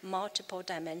a multiple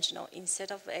dimensional,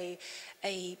 instead of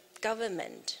a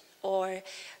government or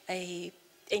a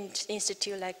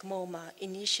institute like MoMA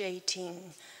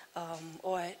initiating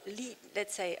or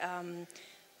let's say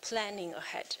planning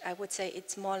ahead. I would say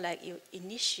it's more like you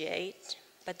initiate,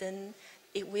 but then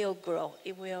it will grow.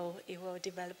 It will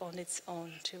develop on its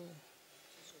own too.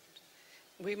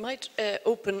 We might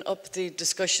open up the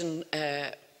discussion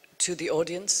to the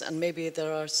audience, and maybe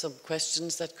there are some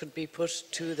questions that could be put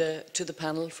to the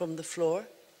panel from the floor.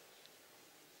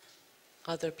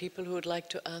 Are there people who would like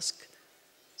to ask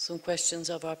some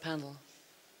questions of our panel?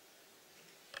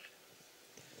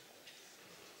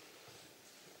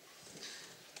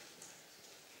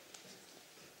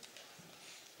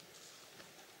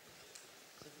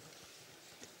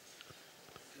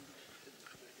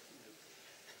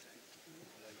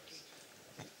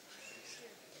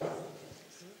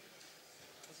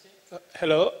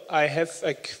 Hello, I have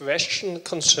a question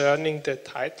concerning the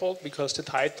title, because the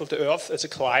title, The Earth as a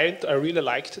Client, I really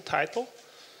like the title.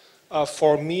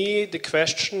 For me, the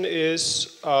question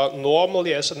is,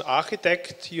 normally as an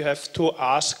architect, you have to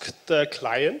ask the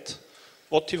client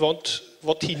what he wants,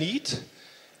 what he needs,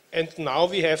 and now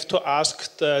we have to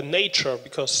ask the nature,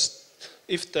 because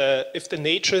if the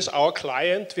nature is our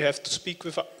client, we have to speak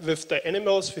with the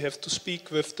animals, we have to speak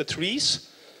with the trees,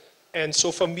 and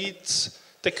so for me it's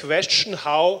the question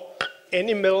how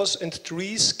animals and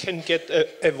trees can get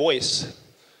a voice.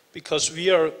 Because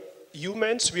we are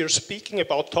humans, we are speaking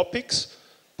about topics,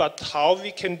 but how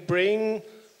we can bring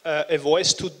a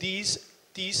voice to these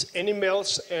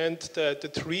animals and the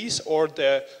trees or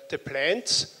the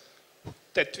plants,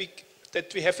 that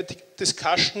we have a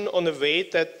discussion on a way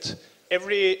that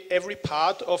every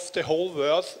part of the whole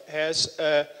world has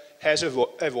a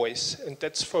voice. And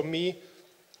that's for me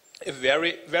a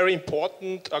very, very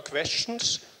important question.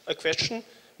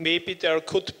 Maybe there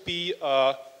could be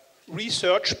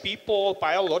research people,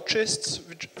 biologists,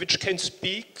 which can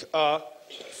speak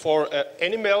for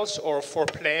animals or for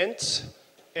plants.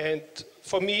 And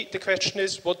for me, the question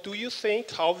is, what do you think,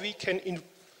 how we can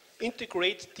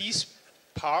integrate this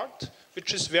part,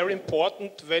 which is very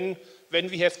important when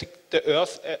we have the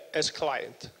Earth as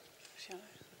client?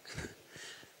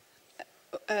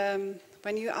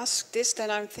 When you ask this,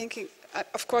 then I'm thinking,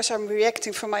 of course I'm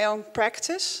reacting from my own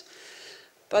practice,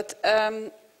 but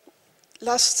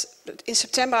in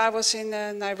September I was in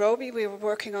Nairobi. We were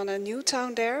working on a new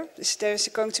town there. There's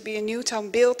going to be a new town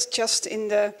built just in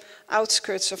the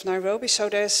outskirts of Nairobi, so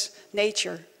there's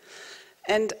nature.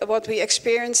 And what we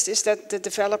experienced is that the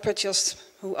developer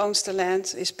who owns the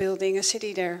land is building a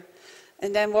city there.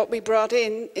 And then what we brought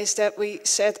in is that we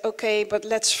said, okay, but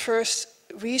let's first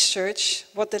research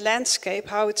what the landscape,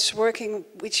 how it's working,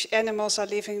 which animals are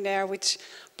living there, which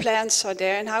plants are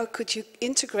there, and how could you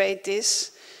integrate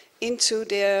this into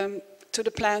the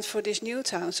plan for this new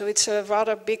town. So it's a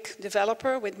rather big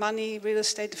developer with money, real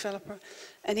estate developer.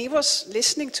 And he was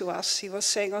listening to us. He was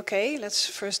saying, okay, let's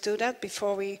first do that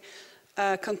before we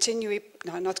but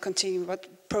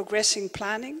progressing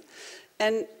planning.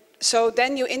 And so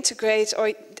then you integrate,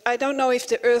 or I don't know if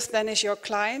the earth then is your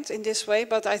client in this way,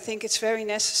 but I think it's very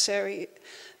necessary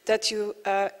that you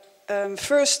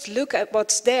first look at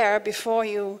what's there before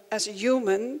you, as a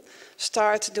human,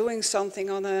 start doing something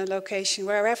on a location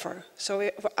wherever. So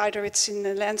either it's in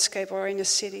a landscape or in a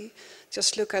city,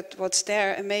 just look at what's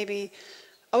there, and maybe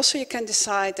also you can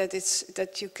decide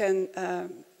that you can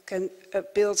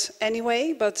build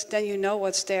anyway, but then you know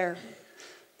what's there.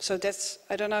 So that's,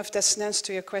 I don't know if that's an answer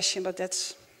to your question, but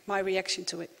that's my reaction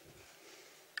to it.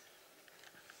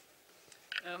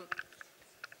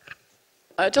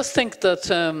 I just think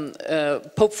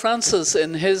that Pope Francis,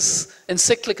 in his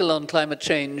encyclical on climate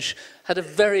change, had a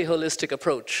very holistic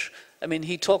approach. I mean,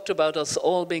 he talked about us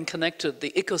all being connected,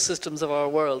 the ecosystems of our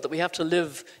world, that we have to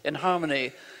live in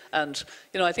harmony. And,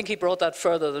 you know, I think he brought that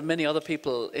further than many other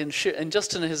people in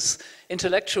just in his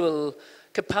intellectual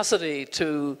capacity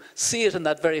to see it in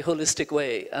that very holistic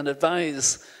way and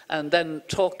advise and then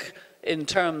talk in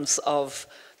terms of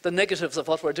the negatives of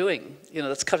what we're doing, you know,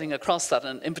 that's cutting across that,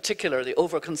 and in particular the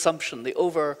overconsumption, the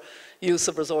overuse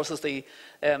of resources, the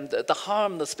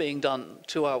harm that's being done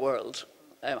to our world,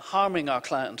 harming our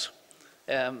client.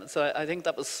 So I think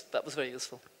that was very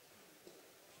useful.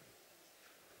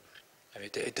 I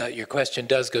mean, your question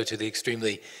does go to the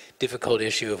extremely difficult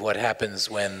issue of what happens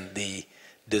when the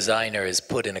designer is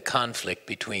put in a conflict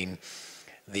between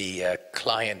the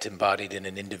client embodied in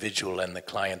an individual and the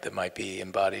client that might be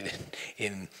embodied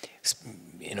in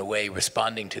a way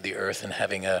responding to the earth and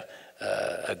having a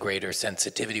greater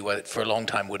sensitivity. What for a long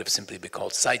time would have simply been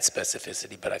called site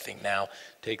specificity, but I think now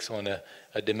takes on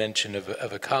a dimension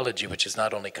of ecology, which is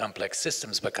not only complex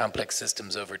systems, but complex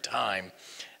systems over time.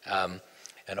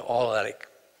 And all that I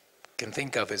can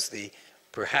think of is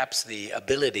perhaps the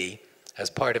ability as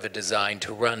part of a design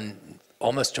to run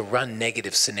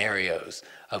negative scenarios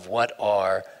of what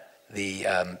are the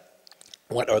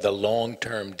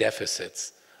long-term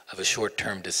deficits of a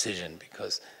short-term decision,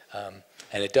 because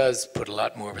and it does put a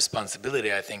lot more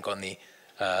responsibility, I think, on the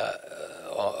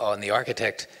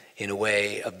architect in a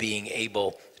way of being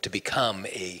able to become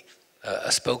a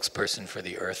spokesperson for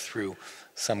the earth through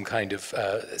some kind of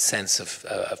sense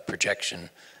of projection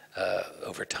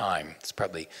over time. It's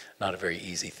probably not a very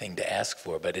easy thing to ask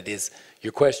for, but it is.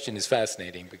 Your question is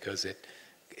fascinating because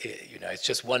it's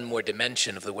just one more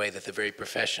dimension of the way that the very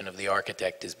profession of the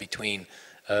architect is between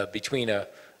a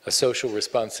social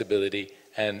responsibility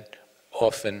and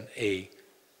often a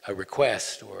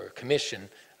request or a commission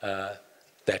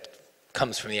that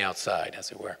comes from the outside,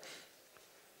 as it were.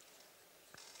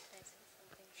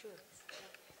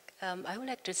 I would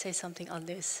like to say something on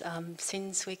this.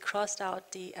 Since we crossed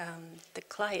out the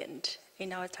client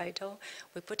in our title,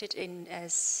 we put it in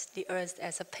as the earth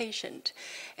as a patient.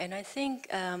 And I think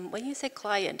when you say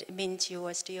client, it means you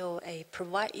are still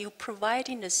you're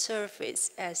providing a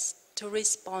service as to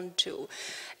respond to.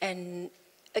 And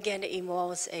again, it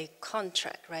involves a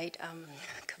contract, right?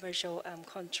 Commercial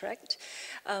contract.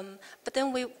 But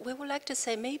then we would like to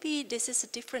say maybe this is a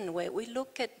different way. We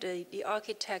look at the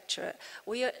architecture.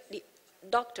 We are the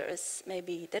doctors,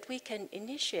 maybe, that we can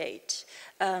initiate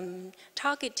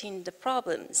targeting the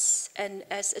problems and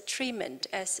as a treatment,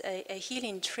 as a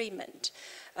healing treatment.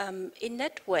 In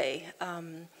that way,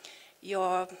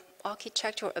 your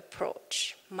architectural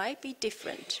approach might be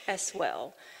different as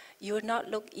well.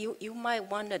 You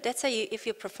might wonder, let's say if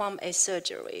you perform a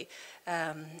surgery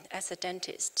as a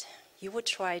dentist, you would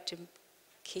try to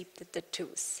keep the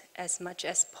tooth as much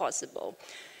as possible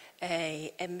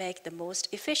and make the most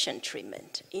efficient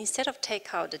treatment. Instead of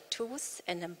take out the tooth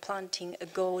and then planting a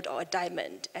gold or a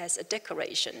diamond as a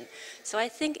decoration. So I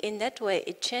think in that way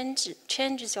it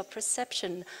changes your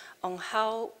perception on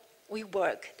how we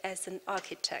work as an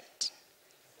architect.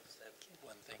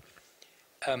 One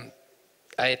thing.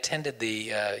 I attended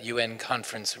the UN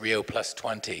conference Rio +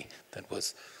 20, that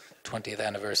was 20th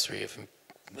anniversary of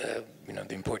you know,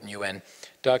 the important UN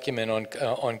document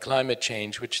on climate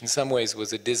change, which in some ways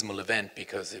was a dismal event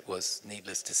because it was,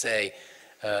 needless to say,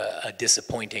 a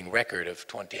disappointing record of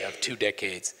 2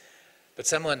 decades. But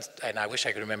someone, and I wish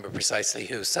I could remember precisely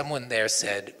who, someone there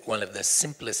said one of the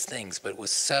simplest things, but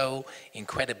was so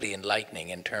incredibly enlightening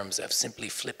in terms of simply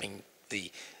flipping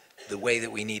the way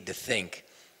that we need to think.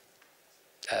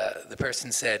 The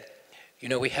person said, you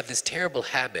know, we have this terrible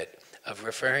habit of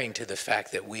referring to the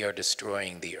fact that we are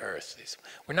destroying the earth.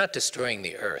 We're not destroying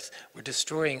the earth, we're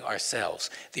destroying ourselves.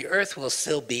 The earth will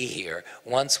still be here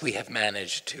once we have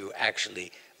managed to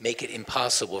actually make it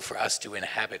impossible for us to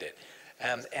inhabit it.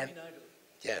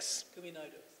 Yes.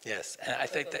 Yes, and I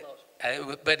think that,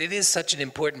 but it is such an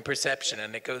important perception,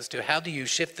 and it goes to how do you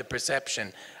shift the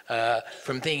perception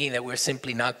from thinking that we're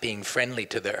simply not being friendly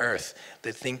to the earth,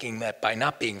 to thinking that by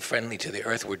not being friendly to the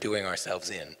earth, we're doing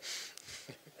ourselves in.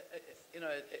 You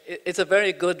know, it's a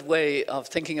very good way of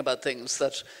thinking about things,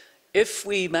 that if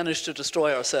we manage to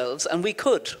destroy ourselves, and we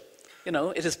could, you know,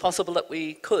 it is possible that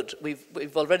we could.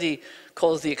 We've already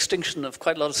caused the extinction of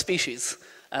quite a lot of species,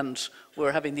 and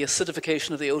we're having the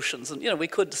acidification of the oceans, and you know, we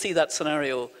could see that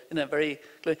scenario in a very,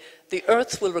 the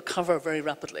earth will recover very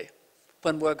rapidly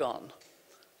when we're gone.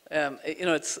 You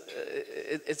know,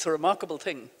 it's a remarkable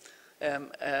thing.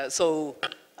 So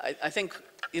I think,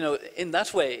 you know, in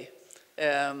that way,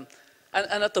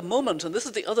 and at the moment, and this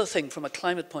is the other thing from a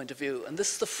climate point of view, and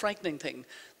this is the frightening thing,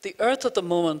 the earth at the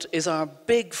moment is our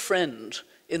big friend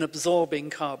in absorbing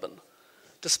carbon.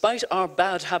 Despite our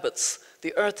bad habits,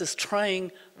 the earth is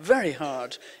trying very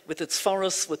hard with its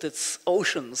forests, with its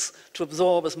oceans, to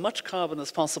absorb as much carbon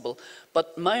as possible.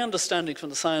 But my understanding from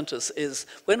the scientists is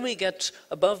when we get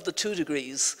above the 2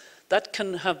 degrees, that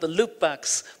can have the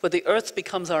loopbacks where the earth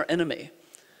becomes our enemy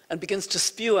and begins to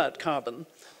spew out carbon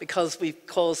because we've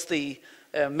caused the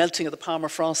melting of the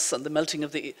permafrost and the melting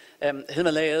of the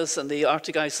Himalayas, and the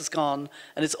Arctic ice is gone,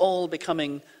 and it's all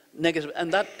becoming negative.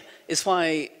 And that is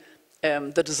why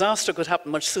the disaster could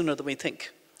happen much sooner than we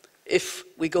think, if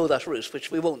we go that route,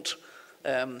 which we won't.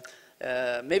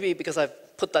 Maybe because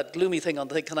I've put that gloomy thing on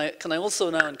the thing, can I also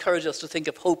now encourage us to think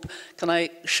of hope? Can I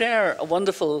share a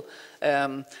wonderful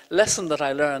lesson that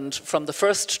I learned from the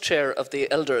first chair of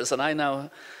the elders, and I now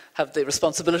have the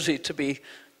responsibility to be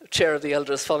chair of the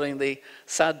elders following the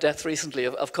sad death recently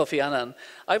of Kofi Annan.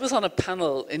 I was on a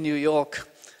panel in New York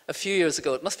a few years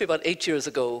ago, it must be about 8 years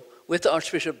ago, with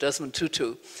Archbishop Desmond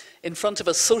Tutu, in front of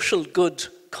a social good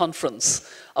conference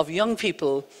of young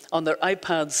people on their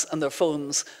iPads and their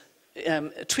phones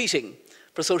tweeting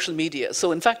for social media.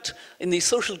 So in fact, in these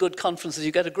social good conferences,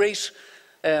 you get a great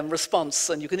response,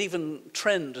 and you can even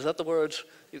trend. Is that the word?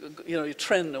 You know, you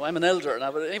trend. Oh, I'm an elder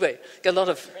now, but anyway, get a lot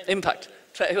of impact.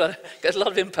 Get a lot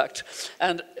of impact.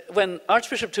 And when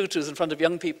Archbishop Tutu is in front of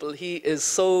young people, he is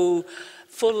so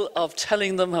full of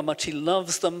telling them how much he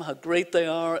loves them, how great they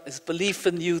are, his belief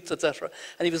in youth, etc.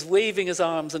 And he was waving his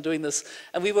arms and doing this.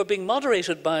 And we were being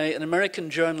moderated by an American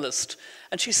journalist.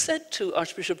 And she said to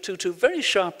Archbishop Tutu very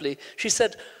sharply, she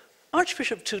said,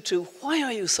 "Archbishop Tutu, why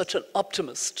are you such an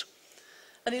optimist?"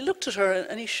 And he looked at her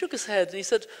and he shook his head and he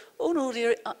said, "Oh no,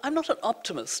 dear, I'm not an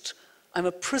optimist. I'm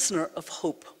a prisoner of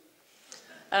hope."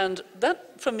 And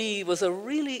that, for me, was a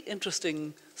really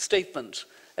interesting statement.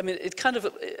 I mean, it kind of,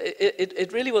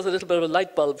 it really was a little bit of a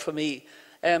light bulb for me,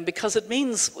 because it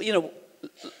means, you know,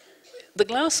 the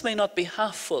glass may not be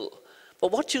half full,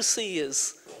 but what you see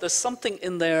is there's something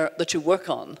in there that you work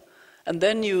on, and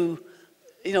then you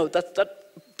know,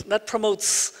 that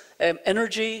promotes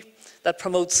energy, that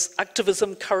promotes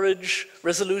activism, courage,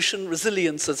 resolution,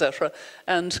 resilience, etc.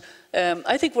 And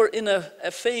I think we're in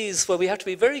a phase where we have to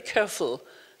be very careful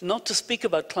not to speak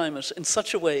about climate in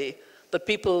such a way that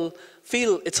people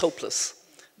feel it's hopeless.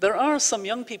 There are some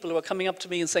young people who are coming up to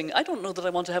me and saying, "I don't know that I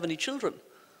want to have any children,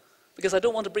 because I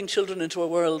don't want to bring children into a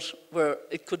world where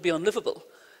it could be unlivable."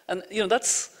 And you know,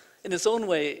 that's in its own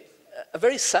way a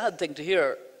very sad thing to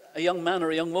hear a young man or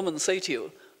a young woman say to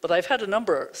you. But I've had a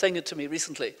number saying it to me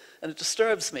recently, and it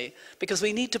disturbs me, because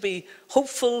we need to be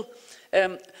hopeful.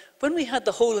 When we had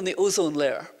the hole in the ozone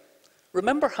layer,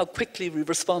 remember how quickly we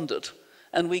responded,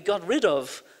 and we got rid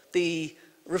of the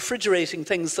refrigerating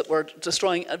things that were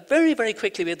destroying very, very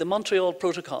quickly. We had the Montreal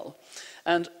Protocol.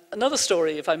 And another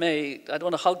story, if I may, I don't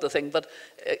want to hog the thing, but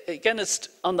again, it's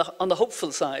on the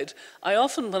hopeful side. I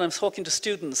often, when I'm talking to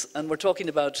students and we're talking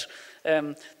about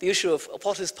the issue of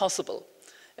what is possible,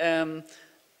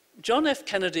 John F.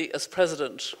 Kennedy, as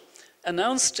president,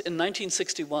 announced in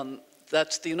 1961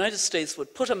 that the United States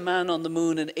would put a man on the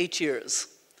moon in 8 years.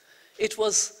 It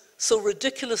was so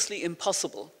ridiculously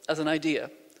impossible as an idea,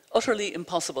 utterly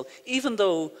impossible, even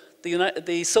though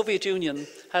the Soviet Union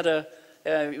had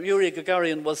Yuri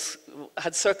Gagarin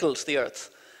had circled the Earth.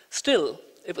 Still,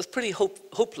 it was pretty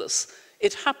hopeless.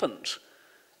 It happened.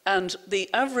 And the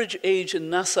average age in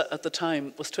NASA at the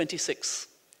time was 26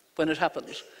 when it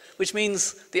happened, which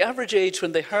means the average age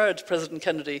when they heard President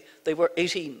Kennedy, they were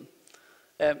 18.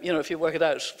 You know, if you work it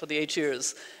out for the 8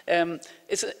 years.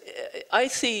 I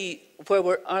see where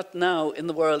we're at now in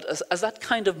the world as that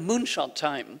kind of moonshot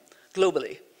time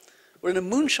globally. We're in a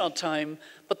moonshot time,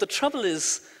 but the trouble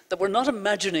is that we're not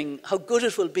imagining how good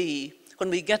it will be when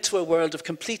we get to a world of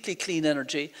completely clean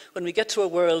energy, when we get to a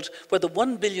world where the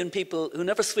 1 billion people who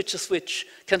never switch a switch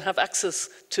can have access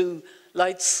to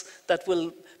lights that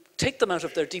will take them out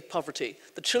of their deep poverty.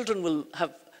 The children will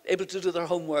have able to do their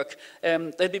homework.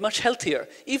 They'll be much healthier.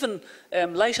 Even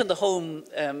light in the home,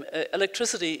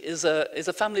 electricity is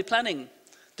a family planning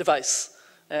device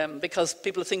because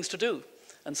people have things to do.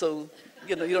 And so,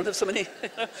 you know, you don't have so many,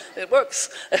 it works.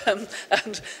 And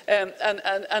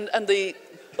the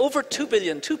over 2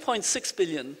 billion, 2.6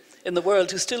 billion in the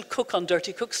world who still cook on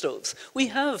dirty cook stoves. We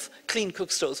have clean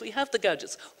cook stoves, we have the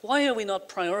gadgets. Why are we not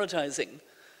prioritizing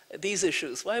these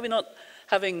issues? Why are we not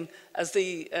having, as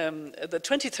the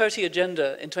 2030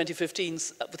 agenda in 2015,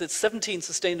 with its 17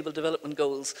 sustainable development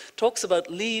goals, talks about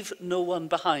leave no one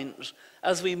behind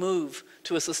as we move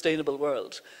to a sustainable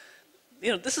world.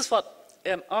 You know, this is what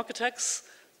architects,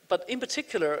 but in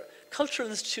particular, cultural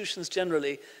institutions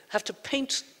generally, have to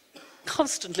paint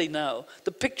constantly now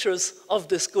the pictures of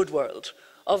this good world,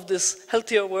 of this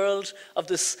healthier world, of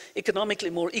this economically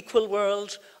more equal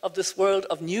world, of this world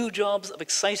of new jobs, of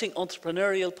exciting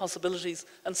entrepreneurial possibilities,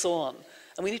 and so on.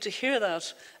 And we need to hear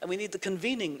that, and we need the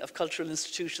convening of cultural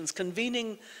institutions,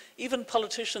 convening even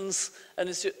politicians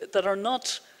that are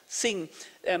not seeing,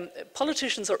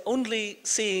 politicians are only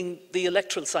seeing the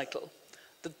electoral cycle,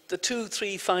 the 2,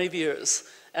 3, 5 years.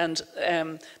 And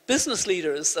business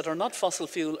leaders that are not fossil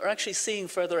fuel are actually seeing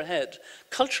further ahead.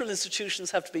 Cultural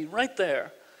institutions have to be right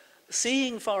there,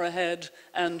 seeing far ahead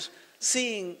and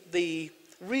seeing the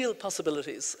real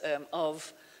possibilities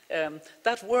of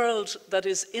that world that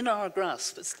is in our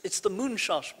grasp. It's the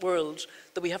moonshot world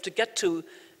that we have to get to,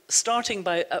 starting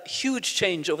by a huge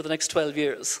change over the next 12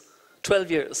 years.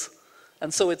 12 years.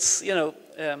 And so it's, you know,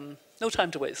 no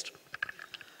time to waste.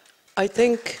 I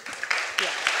think...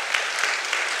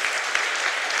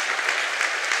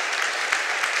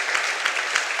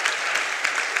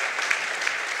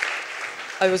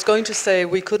 I was going to say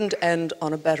we couldn't end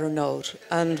on a better note,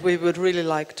 and we would really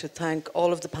like to thank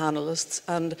all of the panelists.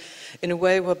 And in a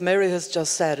way, what Mary has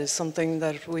just said is something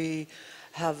that we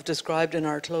have described in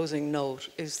our closing note,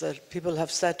 is that people have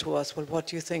said to us, well, what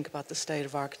do you think about the state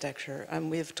of architecture?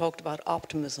 And we've talked about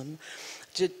optimism,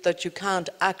 that you can't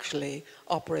actually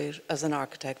operate as an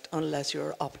architect unless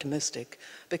you're optimistic,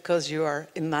 because you are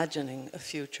imagining a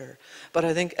future. But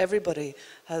I think everybody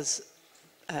has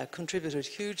contributed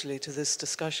hugely to this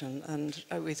discussion, and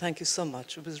we thank you so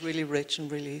much. It was really rich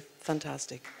and really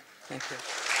fantastic. Thank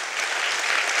you.